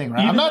common thing,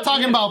 right? I'm not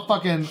talking about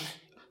fucking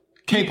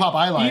K-pop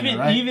eyeliner,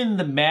 right? Even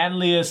the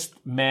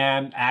manliest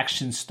man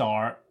action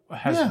star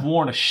has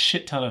worn a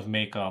shit ton of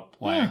makeup,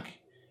 like.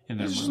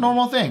 It's just a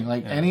normal thing.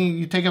 Like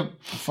you take a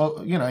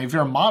photo, you know, if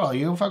you're a model,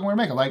 you fucking wear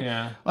makeup. Like,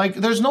 like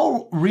there's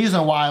no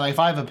reason why, like if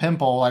I have a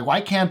pimple, like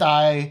why can't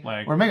I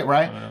wear makeup,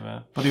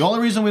 right? But the only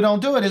reason we don't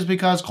do it is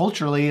because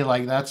culturally,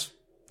 like that's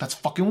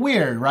fucking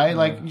weird, right?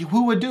 Like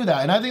who would do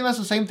that? And I think that's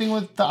the same thing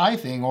with the eye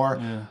thing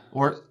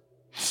or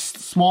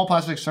small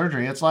plastic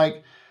surgery. It's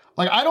like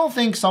I don't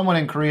think someone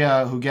in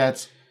Korea who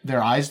gets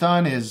their eyes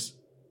done is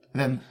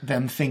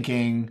them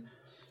thinking,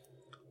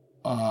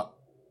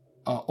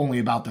 only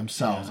about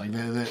themselves.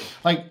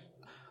 Like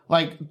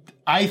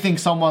I think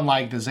someone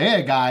like the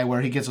Zaya guy,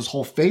 where he gets his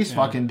whole face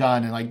fucking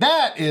done, and like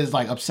that is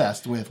like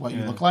obsessed with what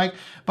you look like.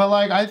 But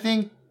like I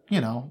think, you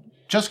know,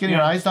 just getting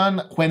your eyes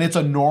done when it's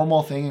a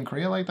normal thing in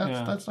Korea, like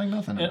that's like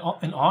nothing.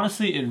 And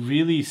honestly, it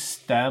really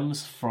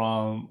stems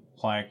from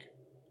like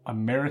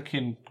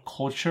American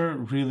culture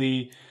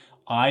really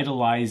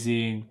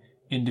idolizing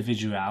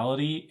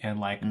individuality and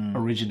like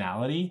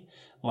originality,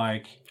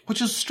 like. Which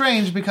is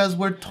strange because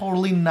we're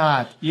totally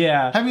not.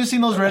 Yeah. Have you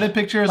seen those Reddit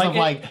pictures of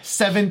like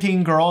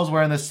 17 girls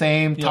wearing the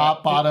same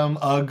top, bottom,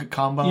 UGG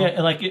combo? Yeah,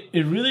 like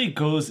it really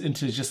goes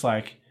into just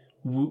like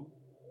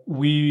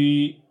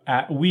we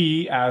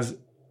as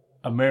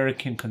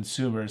American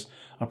consumers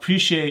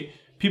appreciate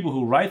people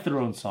who write their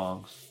own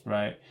songs,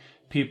 right?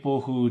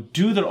 People who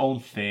do their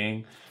own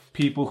thing,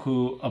 people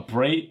who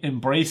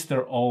embrace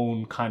their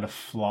own kind of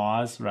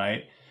flaws,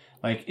 right?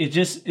 Like we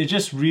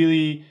just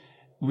really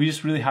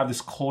have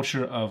this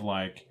culture of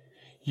like,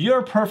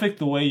 you're perfect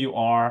the way you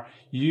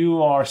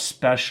are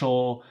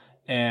special,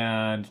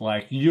 and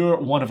like you're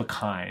one of a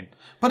kind.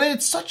 But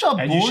it's such a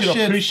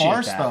bullshit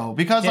farce though,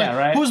 because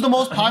like who's the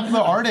most popular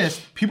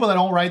artist? People that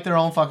don't write their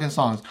own fucking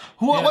songs.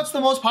 What's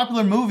the most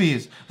popular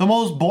movies? The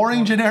most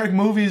boring generic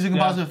movies you can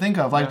possibly think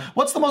of. Like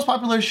what's the most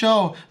popular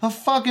show? The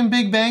fucking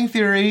Big Bang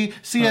Theory,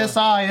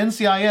 CSI,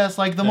 NCIS,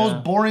 like the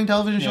most boring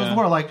television shows in the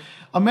world. Like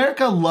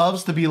America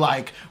loves to be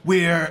like,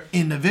 we're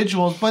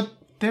individuals, but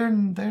they're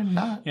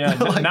not. Yeah.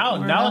 Like,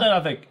 now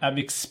that I've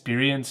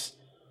experienced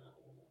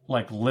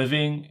like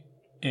living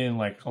in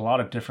like a lot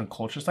of different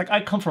cultures. Like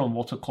I come from a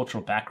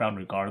multicultural background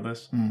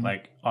regardless.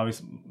 Like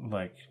obviously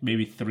like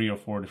maybe 3 or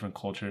 4 different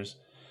cultures.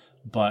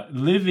 But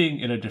living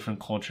in a different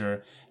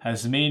culture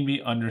has made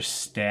me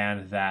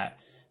understand that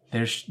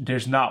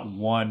there's not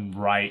one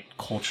right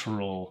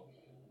cultural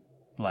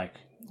like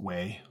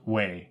way,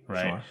 right?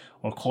 Sure.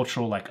 Or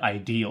cultural like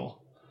ideal.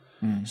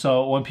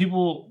 So when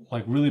people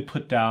like really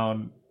put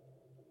down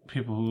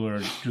people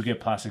who get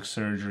plastic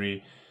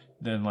surgery,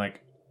 then like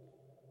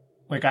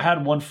I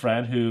had one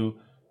friend who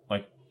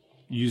like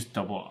used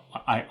double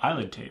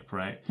eyelid tape,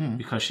 right?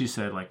 Because she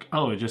said like,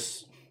 oh, it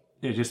just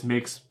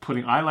makes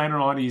putting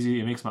eyeliner on easy.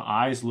 It makes my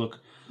eyes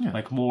look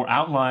like more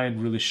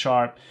outlined, really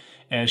sharp.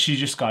 And she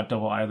just got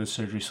double eyelid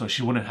surgery, so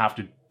she wouldn't have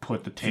to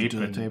put the tape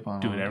on,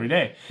 do it every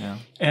day. Yeah.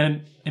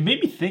 And it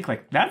made me think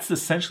like that's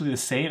essentially the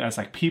same as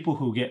like people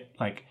who get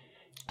like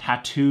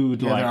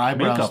tattooed like their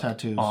eyebrows makeup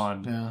tattoos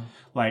on. Yeah.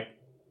 Like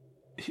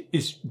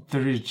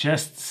they're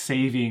just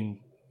saving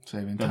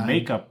Saving the time.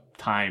 makeup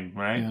time,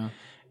 right? Yeah.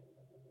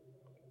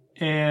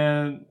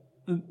 And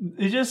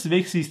it just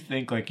makes you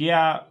think, like,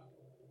 yeah,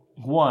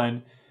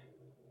 one,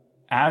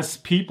 as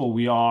people,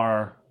 we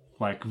are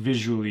like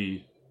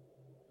visually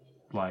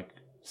like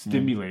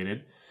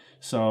stimulated.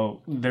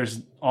 So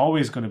there's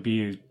always going to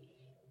be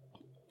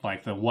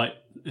like the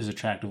what is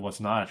attractive, what's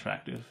not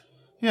attractive.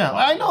 Yeah,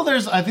 I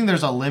think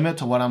there's a limit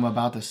to what I'm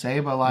about to say,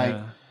 but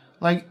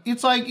like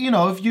it's like, you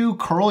know, if you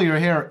curl your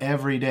hair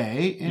every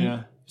day,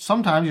 and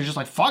sometimes you're just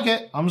like, fuck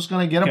it, I'm just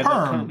gonna get a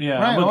perm. Yeah,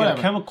 right? I'm gonna Whatever. get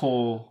a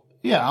chemical.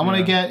 Yeah, I'm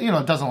gonna get, you know,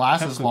 it doesn't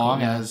last as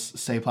long as,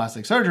 say,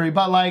 plastic surgery,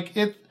 but like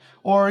it,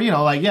 or, you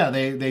know, like, yeah,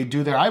 they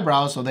do their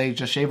eyebrows, so they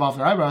just shave off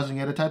their eyebrows and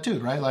get it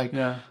tattooed, right? Like,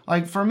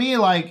 like for me,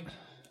 like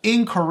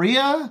in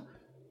Korea,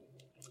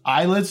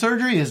 eyelid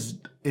surgery is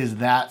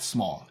that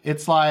small.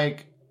 It's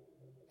like,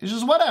 it's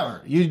just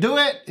whatever. You do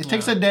it. It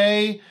takes a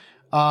day.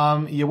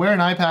 You wear an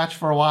eye patch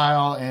for a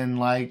while, and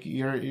like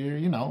you're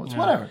you know, it's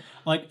whatever.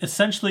 Like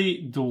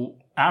essentially,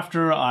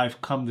 after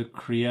I've come to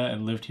Korea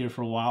and lived here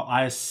for a while,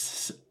 I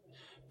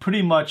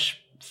pretty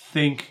much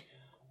think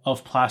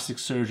of plastic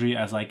surgery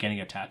as like getting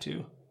a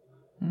tattoo.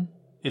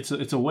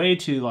 It's a way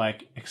to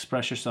like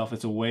express yourself.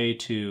 It's a way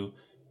to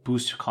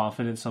boost your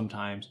confidence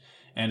sometimes,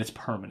 and it's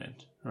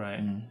permanent,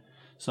 right?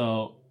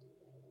 So,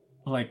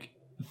 like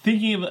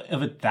thinking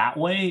of it that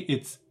way,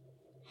 it's,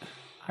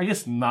 I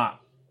guess, not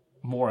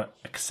more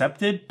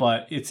accepted,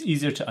 but it's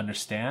easier to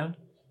understand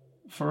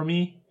for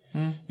me.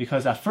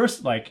 Because at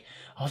first, like,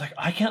 I was like,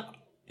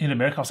 in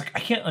America, I was like, I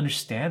can't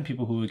understand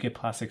people who would get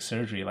plastic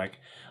surgery. Like,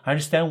 I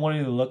understand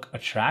wanting to look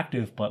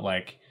attractive, but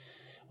like,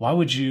 why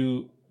would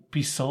you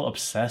be so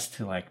obsessed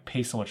to like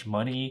pay so much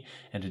money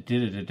and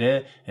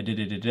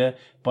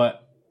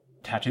but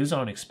tattoos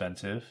aren't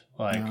expensive.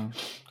 Like,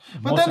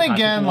 but then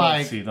again,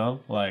 like, see them,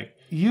 like,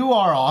 you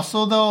are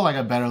also though like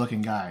a better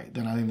looking guy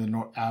than I think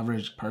the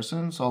average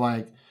person. So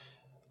like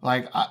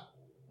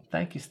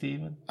thank you,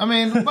 Steven. I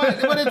mean,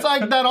 but it's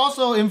like that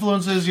also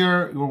influences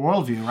your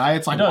worldview, right?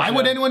 It's like, why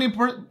would anyone need,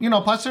 you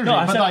know, plastic surgery?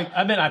 No, but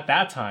I meant at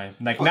that time.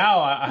 Like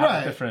now, I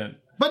have a different.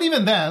 But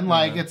even then,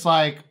 like, it's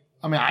like,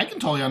 I mean, I can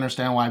totally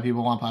understand why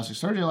people want plastic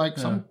surgery. Like,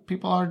 some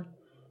people are,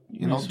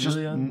 you know, just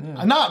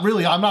not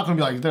really. I'm not going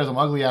to be like, there's some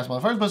ugly ass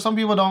motherfuckers, but some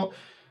people don't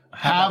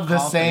have the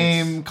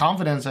same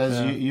confidence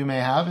as you may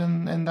have,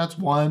 and that's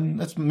one.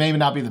 That's maybe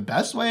not be the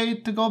best way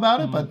to go about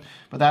it, but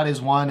that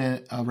is one,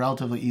 a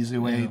relatively easy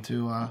way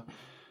to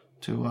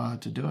do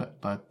it.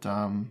 But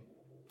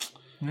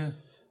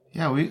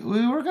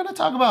we were gonna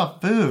talk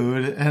about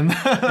food, and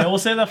we'll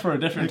save that for a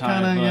different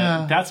time.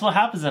 But that's what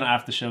happens in an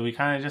after show. We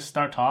kind of just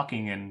start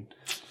talking and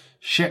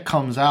shit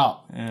comes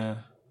out. Yeah.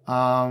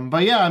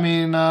 But yeah, I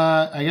mean,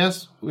 I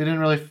guess we didn't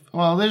really.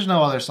 Well, there's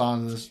no other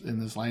songs in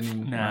this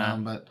lightning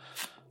round, but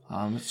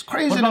it's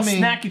crazy what about to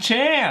me. Snacky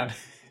Chan?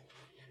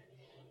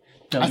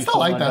 I still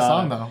like that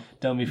song though.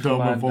 Dummy for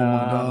my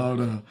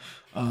daughter.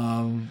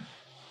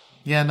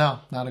 Yeah, no,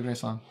 not a great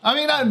song. I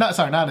mean, not a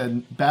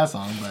bad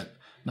song, but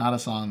not a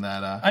song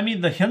that. I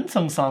mean, the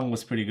Hyunsung song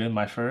was pretty good.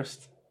 My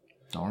first.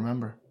 Don't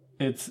remember.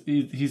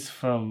 He's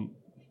from.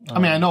 I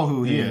mean, I know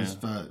who he is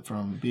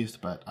from Beast,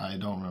 but I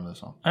don't remember the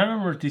song. I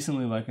remember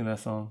decently liking that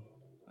song,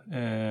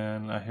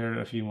 and I heard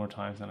it a few more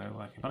times than I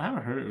like it, but I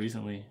haven't heard it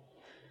recently.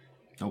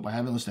 Nope, I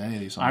haven't listened to any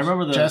of these songs. I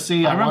remember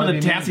Jesse. I remember the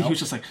dancing. He was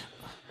just like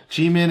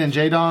Jimin and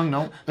Jaedong.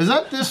 Nope. Is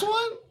that this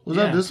one? Was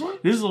that this one?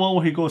 This is the one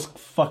where he goes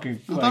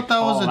fucking. I thought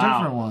that was a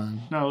different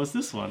one. No, it was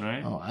this one,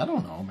 right? Oh, I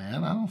don't know,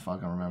 man. I don't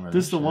fucking remember.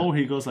 This is the one where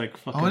he goes like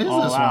fucking. Oh, it is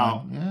all this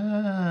out. one.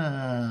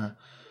 Yeah.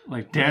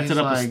 Like dancing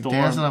up a storm.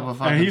 Dancing up a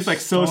fucking and he's like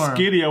so storm.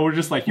 skinny, and we're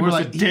just like, he must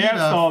have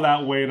danced all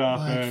that weight up.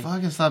 Like,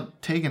 fucking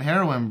stop taking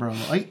heroin, bro.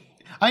 Like,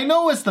 I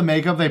know it's the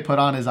makeup they put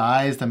on his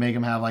eyes to make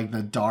him have like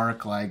the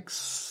dark, like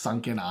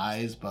sunken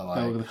eyes, but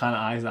like the kind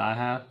of eyes that I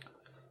have.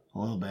 A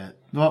little bit,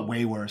 but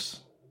way worse.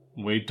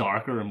 Way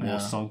darker and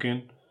more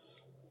sunken.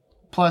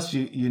 Plus,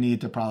 you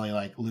need to probably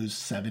like lose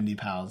 70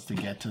 pounds to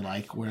get to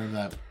like where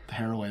that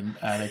heroin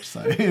addict's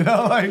like, you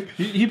know, like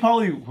he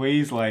probably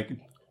weighs like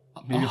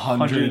maybe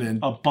 100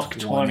 and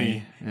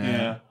 $120.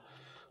 Yeah.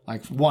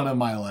 Like one of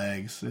my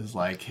legs is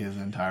like his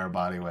entire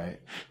body weight.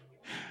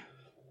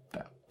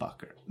 That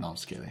fucker. No, I'm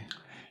just kidding.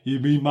 You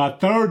mean my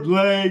third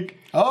leg?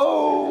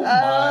 Oh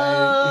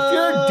my! If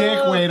your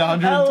dick weighed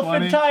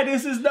 120,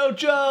 elephantitis is no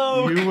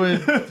joke. You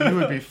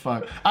would be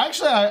fucked.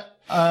 Actually,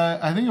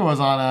 I think it was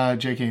on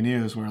JK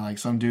News where like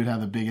some dude had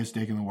the biggest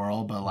dick in the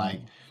world, but like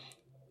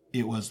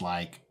it was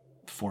like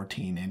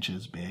 14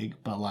 inches big,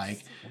 but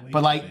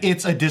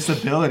it's a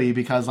disability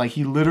because like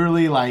he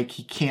literally like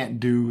he can't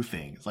do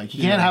things. Like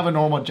he can't have a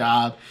normal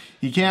job.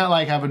 He can't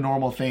like have a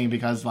normal thing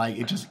because like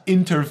it just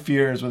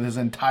interferes with his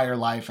entire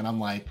life. And I'm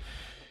like,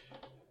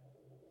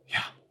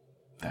 yeah,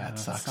 that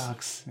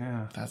sucks.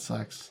 Yeah, that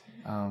sucks.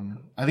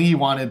 I think he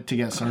wanted to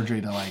get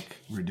surgery to like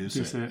reduce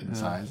it in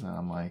size, and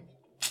I'm like,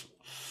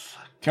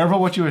 careful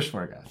what you wish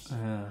for, guys.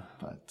 Yeah.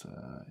 But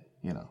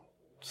you know.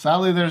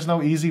 Sadly, there's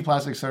no easy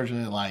plastic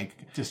surgery like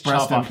just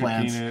breast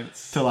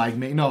implants to like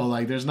make. No,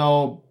 like there's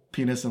no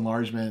penis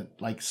enlargement,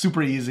 like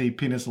super easy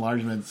penis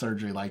enlargement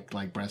surgery,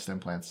 like breast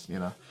implants. You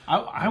know,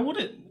 I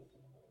wouldn't.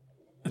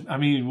 I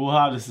mean, we'll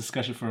have this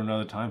discussion for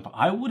another time, but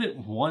I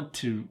wouldn't want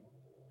to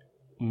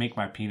make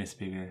my penis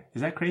bigger.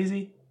 Is that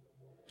crazy?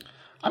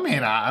 I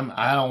mean,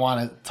 I don't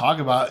want to talk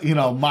about,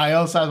 my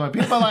own size of my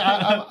penis, but like,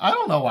 I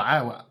don't know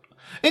why.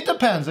 It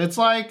depends. It's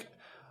like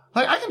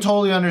I can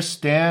totally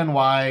understand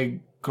why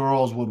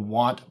girls would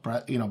want,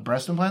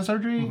 breast implant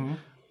surgery. Mm-hmm.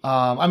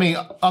 I mean,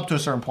 up to a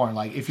certain point.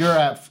 Like, if you're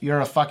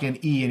a fucking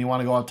E and you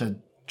want to go up to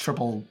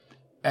triple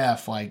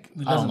F, like,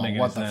 I don't know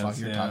what the fuck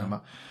you're talking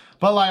about.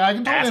 But like, I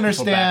can totally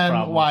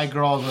understand why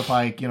girls with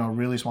like,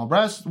 really small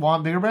breasts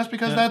want bigger breasts,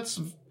 because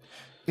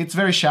it's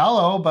very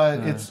shallow,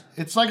 but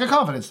it's like a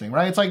confidence thing,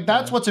 right? It's like,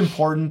 that's what's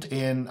important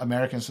in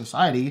American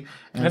society.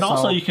 And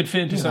also you could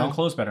fit into certain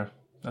clothes better.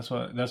 That's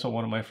what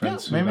one of my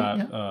friends who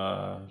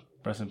got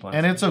breast implants.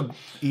 And it's a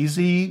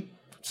easy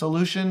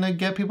solution to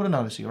get people to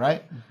notice you,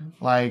 right?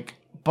 Mm-hmm. Like,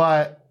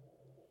 but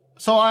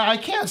so I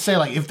can't say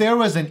like, if there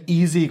was an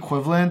easy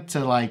equivalent to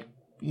like,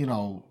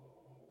 your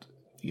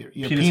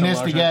penis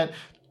to get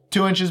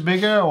 2 inches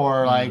bigger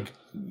or like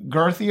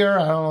girthier,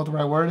 I don't know what the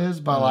right word is,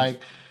 but like,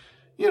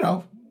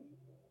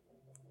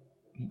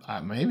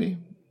 maybe.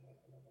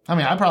 I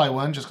mean, I probably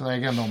wouldn't, just because I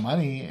got no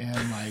money and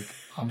like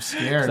I'm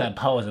scared.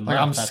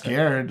 I'm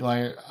scared.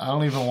 Like, I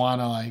don't even want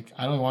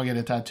to get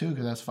a tattoo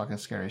because that's fucking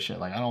scary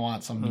shit. Like, I don't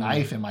want some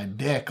knife in my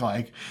dick,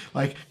 like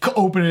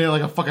opening it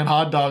like a fucking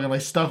hot dog and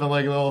like stuffing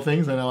like little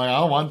things in it. Like,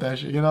 I don't want that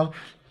shit,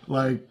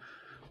 Like,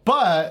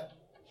 but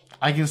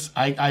I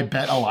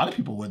bet a lot of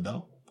people would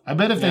though. I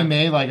bet if they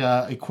made like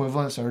a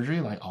equivalent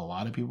surgery, like a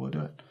lot of people would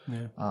do it.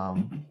 Yeah.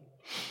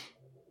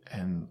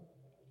 And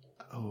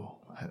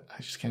I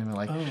just can't even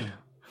like. Oh.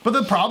 But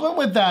the problem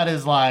with that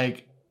is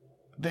like,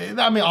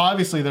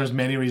 obviously there's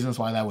many reasons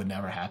why that would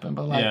never happen.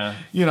 But like,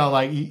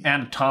 like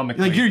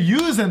anatomically, like you're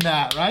using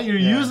that, right? You're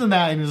using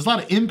that, and there's a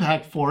lot of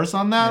impact force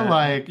on that. Yeah.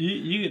 Like,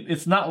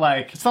 it's not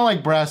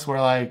like breasts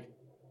where like.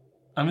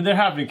 I mean, there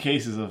have been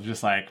cases of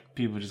just like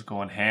people just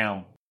going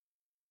ham.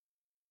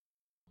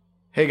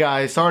 Hey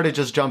guys, sorry to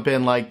just jump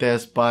in like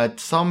this, but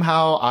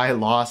somehow I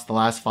lost the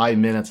last 5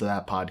 minutes of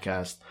that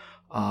podcast.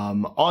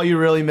 All you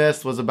really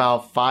missed was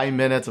about 5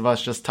 minutes of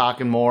us just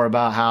talking more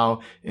about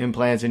how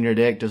implants in your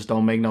dick just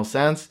don't make no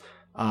sense,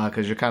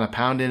 cause you're kind of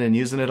pounding and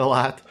using it a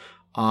lot.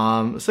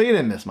 So you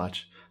didn't miss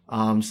much.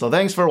 So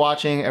thanks for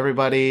watching,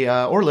 everybody,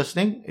 or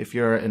listening if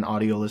you're an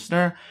audio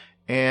listener.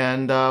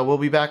 And, we'll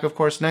be back, of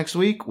course, next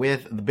week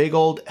with the big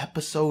old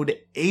episode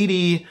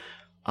 80.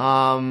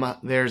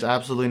 There's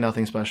absolutely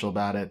nothing special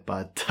about it,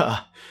 but,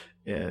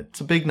 it's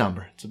a big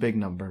number.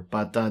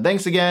 But,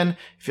 thanks again.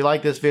 If you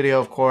like this video,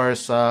 of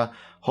course,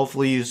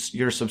 hopefully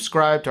you're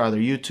subscribed to either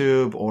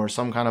YouTube or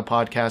some kind of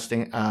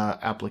podcasting,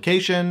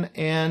 application.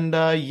 And,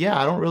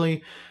 I don't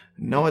really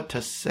know what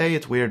to say.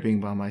 It's weird being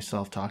by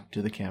myself talking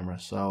to the camera.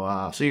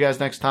 So, see you guys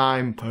next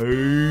time.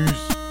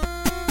 Peace.